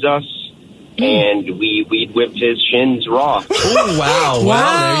towards us, and we whipped his shins raw. Oh, wow.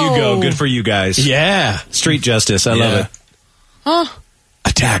 Well, there you go. Good for you guys. Yeah. Street justice. I love it. Huh?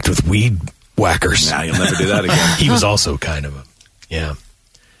 Attacked with weed whackers. Now you'll never do that again. He was also kind of yeah.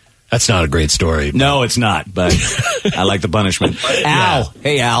 That's not a great story. No, it's not, but I like the punishment. Al.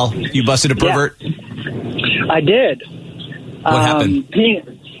 Hey, Al. You busted a pervert? Yeah. I did. What happened?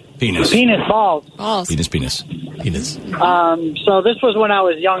 Penis. Balls. Penis. So this was when I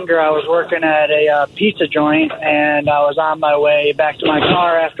was younger. I was working at a pizza joint, and I was on my way back to my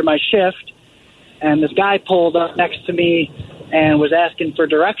car after my shift, and this guy pulled up next to me and was asking for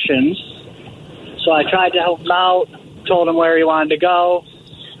directions. So I tried to help him out, told him where he wanted to go,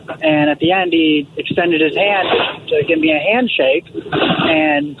 and at the end he extended his hand to give me a handshake,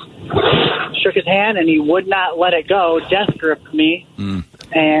 and shook his hand, and he would not let it go, death gripped me,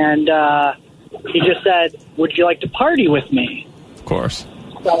 and he just said, "Would you like to party with me?" Of course.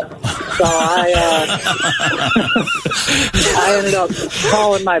 So I ended up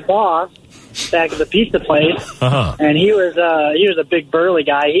calling my boss back at the pizza place, and he was a big burly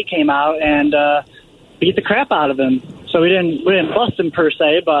guy. He came out and beat the crap out of him. So we didn't bust him per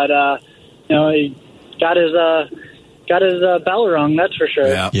se, but he got his bell rung. That's for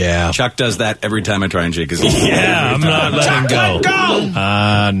sure. Yeah. Chuck does that every time I try and shake his hand. Yeah, I'm not letting go. Let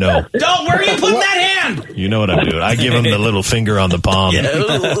go! No. Don't. Where are you putting that hand? You know what I'm doing. I give him the little finger on the palm. Yeah.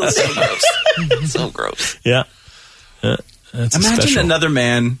 So gross. So gross. Yeah. That's Imagine another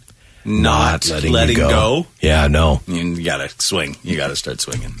man not letting go. Yeah, no. You gotta swing. You gotta start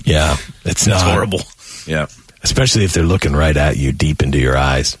swinging. Yeah, it's horrible. Yeah. Especially if they're looking right at you, deep into your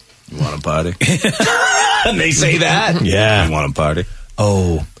eyes. You want to party? And they say that? Yeah. You want to party?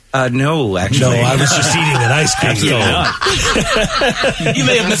 Oh. No, actually. No, I was just eating an ice cream cone. You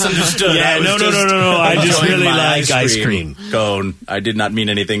may have misunderstood. Yeah, no. I just really like ice cream cone. I did not mean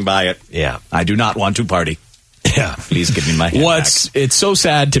anything by it. Yeah. I do not want to party. Yeah. Please give me my hand back. It's so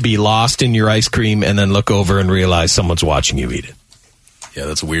sad to be lost in your ice cream and then look over and realize someone's watching you eat it. Yeah,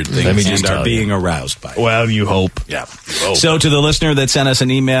 that's a weird thing. Let me just start being aroused by it. Well, you hope. Yeah. So to the listener that sent us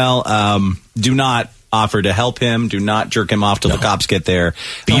an email, do not offer to help him. Do not jerk him off till the cops get there.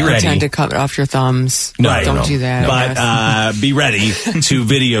 Be Don't ready. pretend to cut off your thumbs. No, don't do that. But be ready to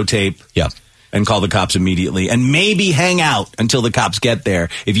videotape. Yeah. And call the cops immediately. And maybe hang out until the cops get there.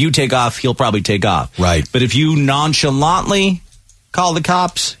 If you take off, he'll probably take off. Right. But if you nonchalantly call the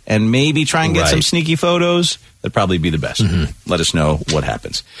cops and maybe try and get some sneaky photos, that'd probably be the best. Let us know what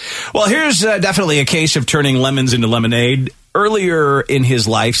happens. Well, here's definitely a case of turning lemons into lemonade. Earlier in his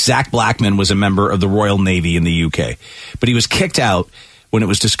life, Zach Blackman was a member of the Royal Navy in the UK. But he was kicked out when it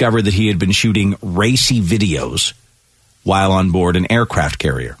was discovered that he had been shooting racy videos while on board an aircraft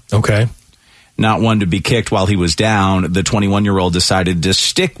carrier. Okay. Not one to be kicked while he was down, the 21-year-old decided to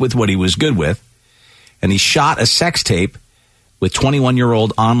stick with what he was good with, and he shot a sex tape with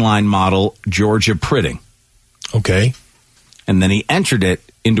 21-year-old online model Georgia Pritting. Okay. And then he entered it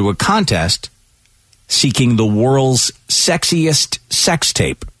into a contest seeking the world's sexiest sex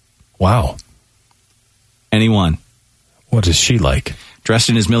tape. Wow. And he won. What is she like? Dressed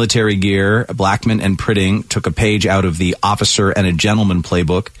in his military gear, Blackman and Pritting took a page out of the Officer and a Gentleman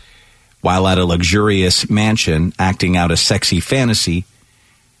playbook while at a luxurious mansion acting out a sexy fantasy.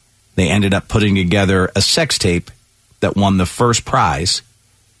 They ended up putting together a sex tape that won the first prize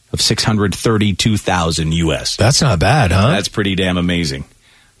of $632,000 US. That's not bad, huh? That's pretty damn amazing.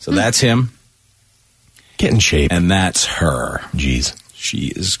 So that's him. Get in shape. And that's her. Jeez. She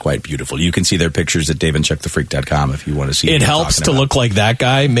is quite beautiful. You can see their pictures at daveandchuckthefreak.com if you want to see. It helps to look like that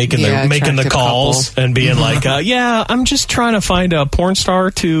guy making the calls and being like, yeah, I'm just trying to find a porn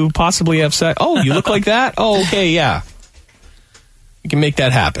star to possibly have sex. Oh, you look like that? Oh, okay, yeah. You can make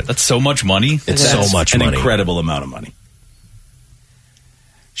that happen. That's so much money. It's so much money. An incredible amount of money.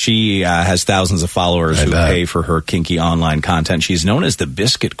 She has thousands of followers who pay for her kinky online content. She's known as the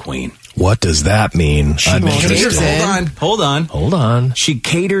Biscuit Queen. What does that mean? I'm interested. Hold on. She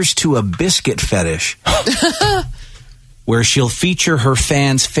caters to a biscuit fetish where she'll feature her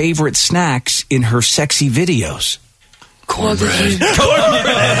fans' favorite snacks in her sexy videos. Cornbread. You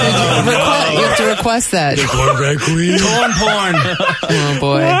have to request that. The cornbread queen. Corn porn. Oh,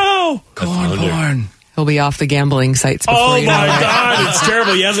 boy. Wow. Corn porn. He'll be off the gambling sites before Oh you know my it. God, it's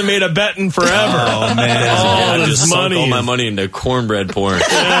terrible. He hasn't made a bet in forever. Oh man, All I his just sunk money. all my money into cornbread porn. He's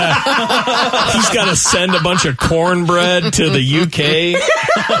got to send a bunch of cornbread to the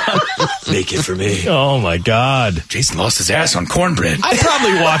UK. Make it for me. Oh my God. Jason lost his ass on cornbread. I'd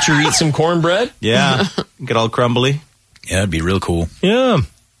probably watch her eat some cornbread. Yeah. Get all crumbly. Yeah, it'd be real cool. Yeah.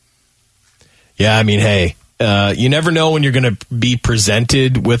 Yeah, I mean, hey, you never know when you're going to be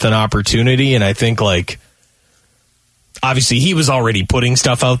presented with an opportunity. And I think, like, obviously he was already putting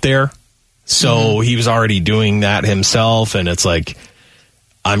stuff out there. So he was already doing that himself. And it's like,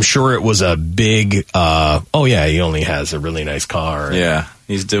 I'm sure it was a big, oh, yeah, he only has a really nice car. Yeah.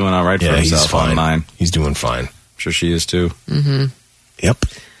 He's doing all right for Yeah, he's himself fine. online. He's doing fine. I'm sure she is too. Mm-hmm. Yep.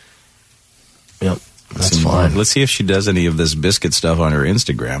 That's fine. Let's see if she does any of this biscuit stuff on her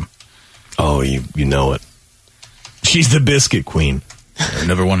Instagram. Oh, you know it. She's the biscuit queen. I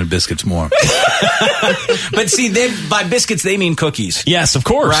never wanted biscuits more. But see, by biscuits, they mean cookies. Yes, of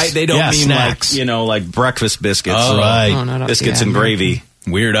course. Right? They don't mean snacks. like breakfast biscuits. Oh, right. Oh, no, Biscuits and gravy.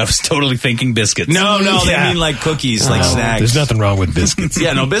 Weird. I was totally thinking biscuits. No, they Yeah. mean like cookies, like snacks. There's nothing wrong with biscuits.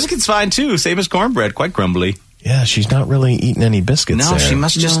 Yeah, no, biscuits fine too. Same as cornbread, quite crumbly. Yeah, she's not really eating any biscuits. No, there. she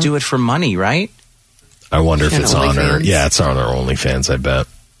must just do it for money, right? I wonder if And it's on her. OnlyFans? Yeah, it's on her OnlyFans, I bet.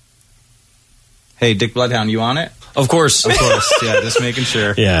 Hey, Dick Bloodhound, you on it? Of course. Of course. Yeah, just making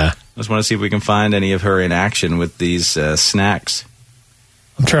sure. Yeah. Just want to see if we can find any of her in action with these snacks.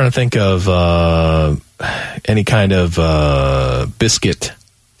 I'm trying to think of any kind of biscuit.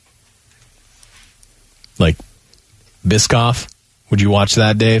 Like Biscoff. Would you watch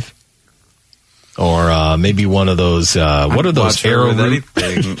that, Dave? Or maybe one of those, what are those, arrowroot?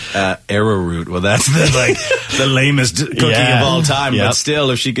 Arrowroot. Well, that's the lamest cookie of all time. But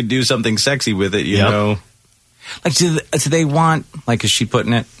still, if she could do something sexy with it, you know. Like, do they want, like, is she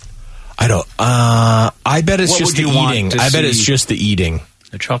putting it? I don't, I bet it's What just would the you want eating. to I bet see? it's just the eating.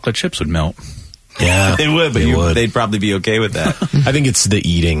 The chocolate chips would melt. Yeah. They would, but They would. they'd probably be okay with that. I think it's the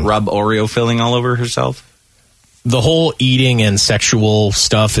eating. Rub Oreo filling all over herself? The whole eating and sexual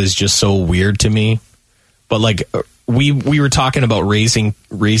stuff is just so weird to me. But like we were talking about raising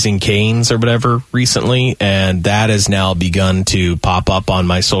canes or whatever recently, and that has now begun to pop up on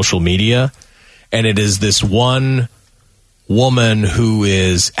my social media. And it is this one woman who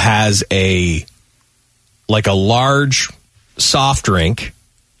has a large soft drink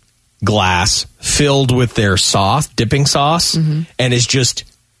glass filled with their dipping sauce, and is just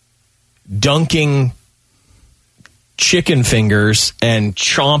dunking chicken fingers and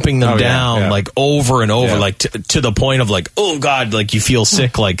chomping them down like over and over, like to the point of like, oh God, like you feel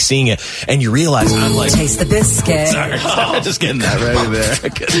sick like seeing it, and you realize I'm like, taste the biscuit. Sorry, just getting that ready there.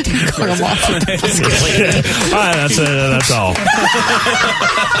 That's all.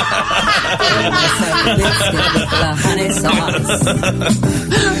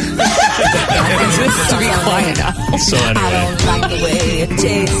 To be quiet now. So anyway. I don't like the way it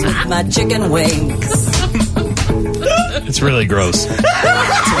tastes with my chicken wings. It's really gross. Taste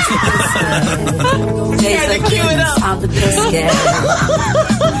the goodness of the biscuit.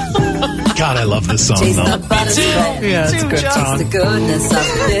 God, I love this song Taste though. the butter spread. Yeah, it's a good Taste song. the goodness of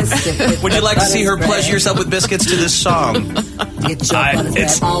the biscuit. Would you like to see her pleasure yourself with biscuits to this song? Get your butter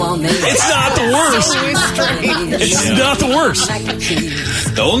spread all on me. It's not the worst. It's not the worst.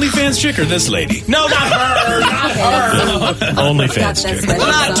 The OnlyFans chick or this lady? No, not her. Not her. OnlyFans chick.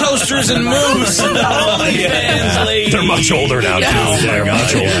 Not toasters and moose. OnlyFans lady. They're much older now, too. They're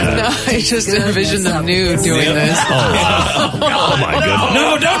much older now. No, I just envisioned them nude doing this. Oh, wow. Oh, my goodness.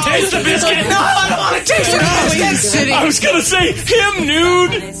 No, don't taste the biscuit. No, I don't want to taste it. I was going to say, him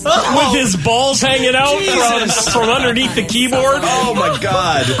nude with his balls hanging out from underneath the keyboard. Oh, my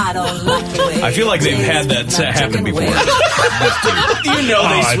God. I don't like the way I feel like they've had that happen before. You know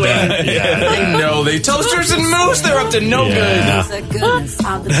they I swing. bet. Yeah. They know they toasters and moose. They're up to no Yeah. the goodness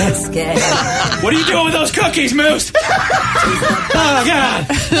of the biscuit. What are you doing with those cookies, Moose? Oh, God.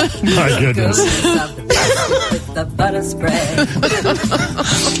 My goodness. Goodness of the biscuit with the butter spread.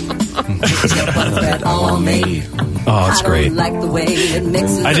 Taste the butter spread all on me. Oh, it's great. I don't like the way it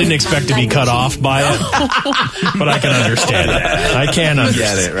mixes. I didn't expect to be cut off by it, but I can understand it. I can You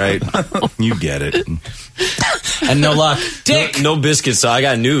understand get it, right? You get it. And no luck. Dick! No biscuits. So I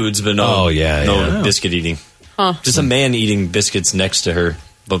got nudes, but no, no biscuit eating. Huh. Just a man eating biscuits next to her,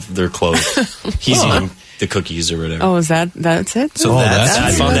 but they're clothed. He's eating the cookies or whatever. Oh, that's it? So that's I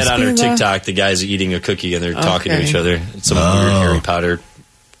weird. found that on her Must be the- TikTok. The guy's eating a cookie and they're talking to Okay. each other. It's some weird Harry Potter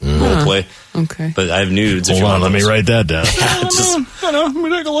role play. Okay. But I have nudes. if Hold you on, want let me those. write that down. Just- Let me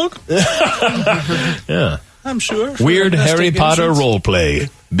take a look. Yeah. I'm sure. Weird Harry Potter role play.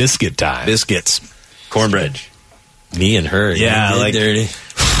 Biscuit time. Biscuits. Cornbread. Me and her. Yeah, like dirty.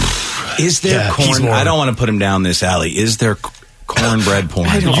 Is there corn? I don't want to put him down this alley. Is there cornbread porn?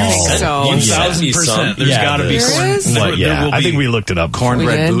 I don't think so. 1,000%. There's got to be corn. I think we looked it up.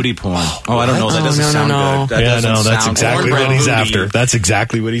 Cornbread booty porn. Oh, I don't know. That doesn't sound good. That's exactly what he's after. That's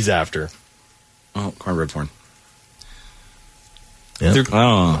exactly what he's after. Oh, cornbread porn. Yep.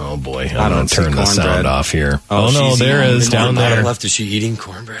 Oh boy! I'm going to turn the sound off here. Oh no, there is down there. Bottom left. Is she eating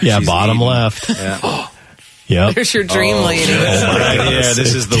cornbread? Yeah, bottom left. Yeah. Yep. There's your dream lady. Yeah,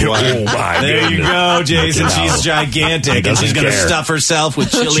 this is the one. There you go, Jason. She's gigantic, and she's going to stuff herself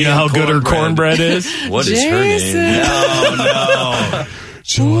with chili. Do you know how good her cornbread is? What is her name? No.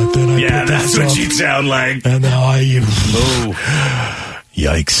 So that's what she'd sound like. And now I use.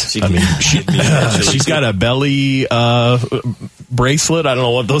 Yikes. She's got a belly bracelet. I don't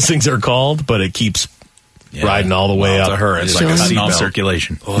know what those things are called, but it keeps riding all the way up to her. It's like a seatbelt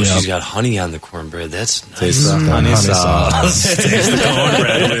circulation. Oh, she's got honey on the cornbread. That's nice. Taste the honey sauce. Taste the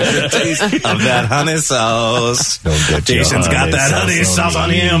cornbread with the taste of that honey sauce. Jason's got that honey sauce on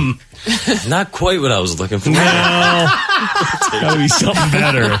him. Not quite what I was looking for. Gotta be something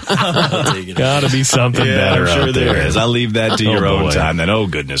better. Gotta be something better. I'm sure there is. I'll leave that to your own boy. time. Then, oh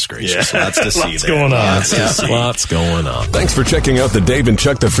goodness gracious, lots to see. Lots going on. Lots going on. Thanks for checking out the Dave and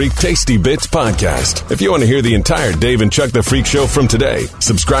Chuck the Freak Tasty Bits podcast. If you want to hear the entire Dave and Chuck the Freak show from today,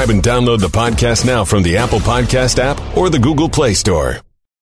 subscribe and download the podcast now from the Apple Podcast app or the Google Play Store.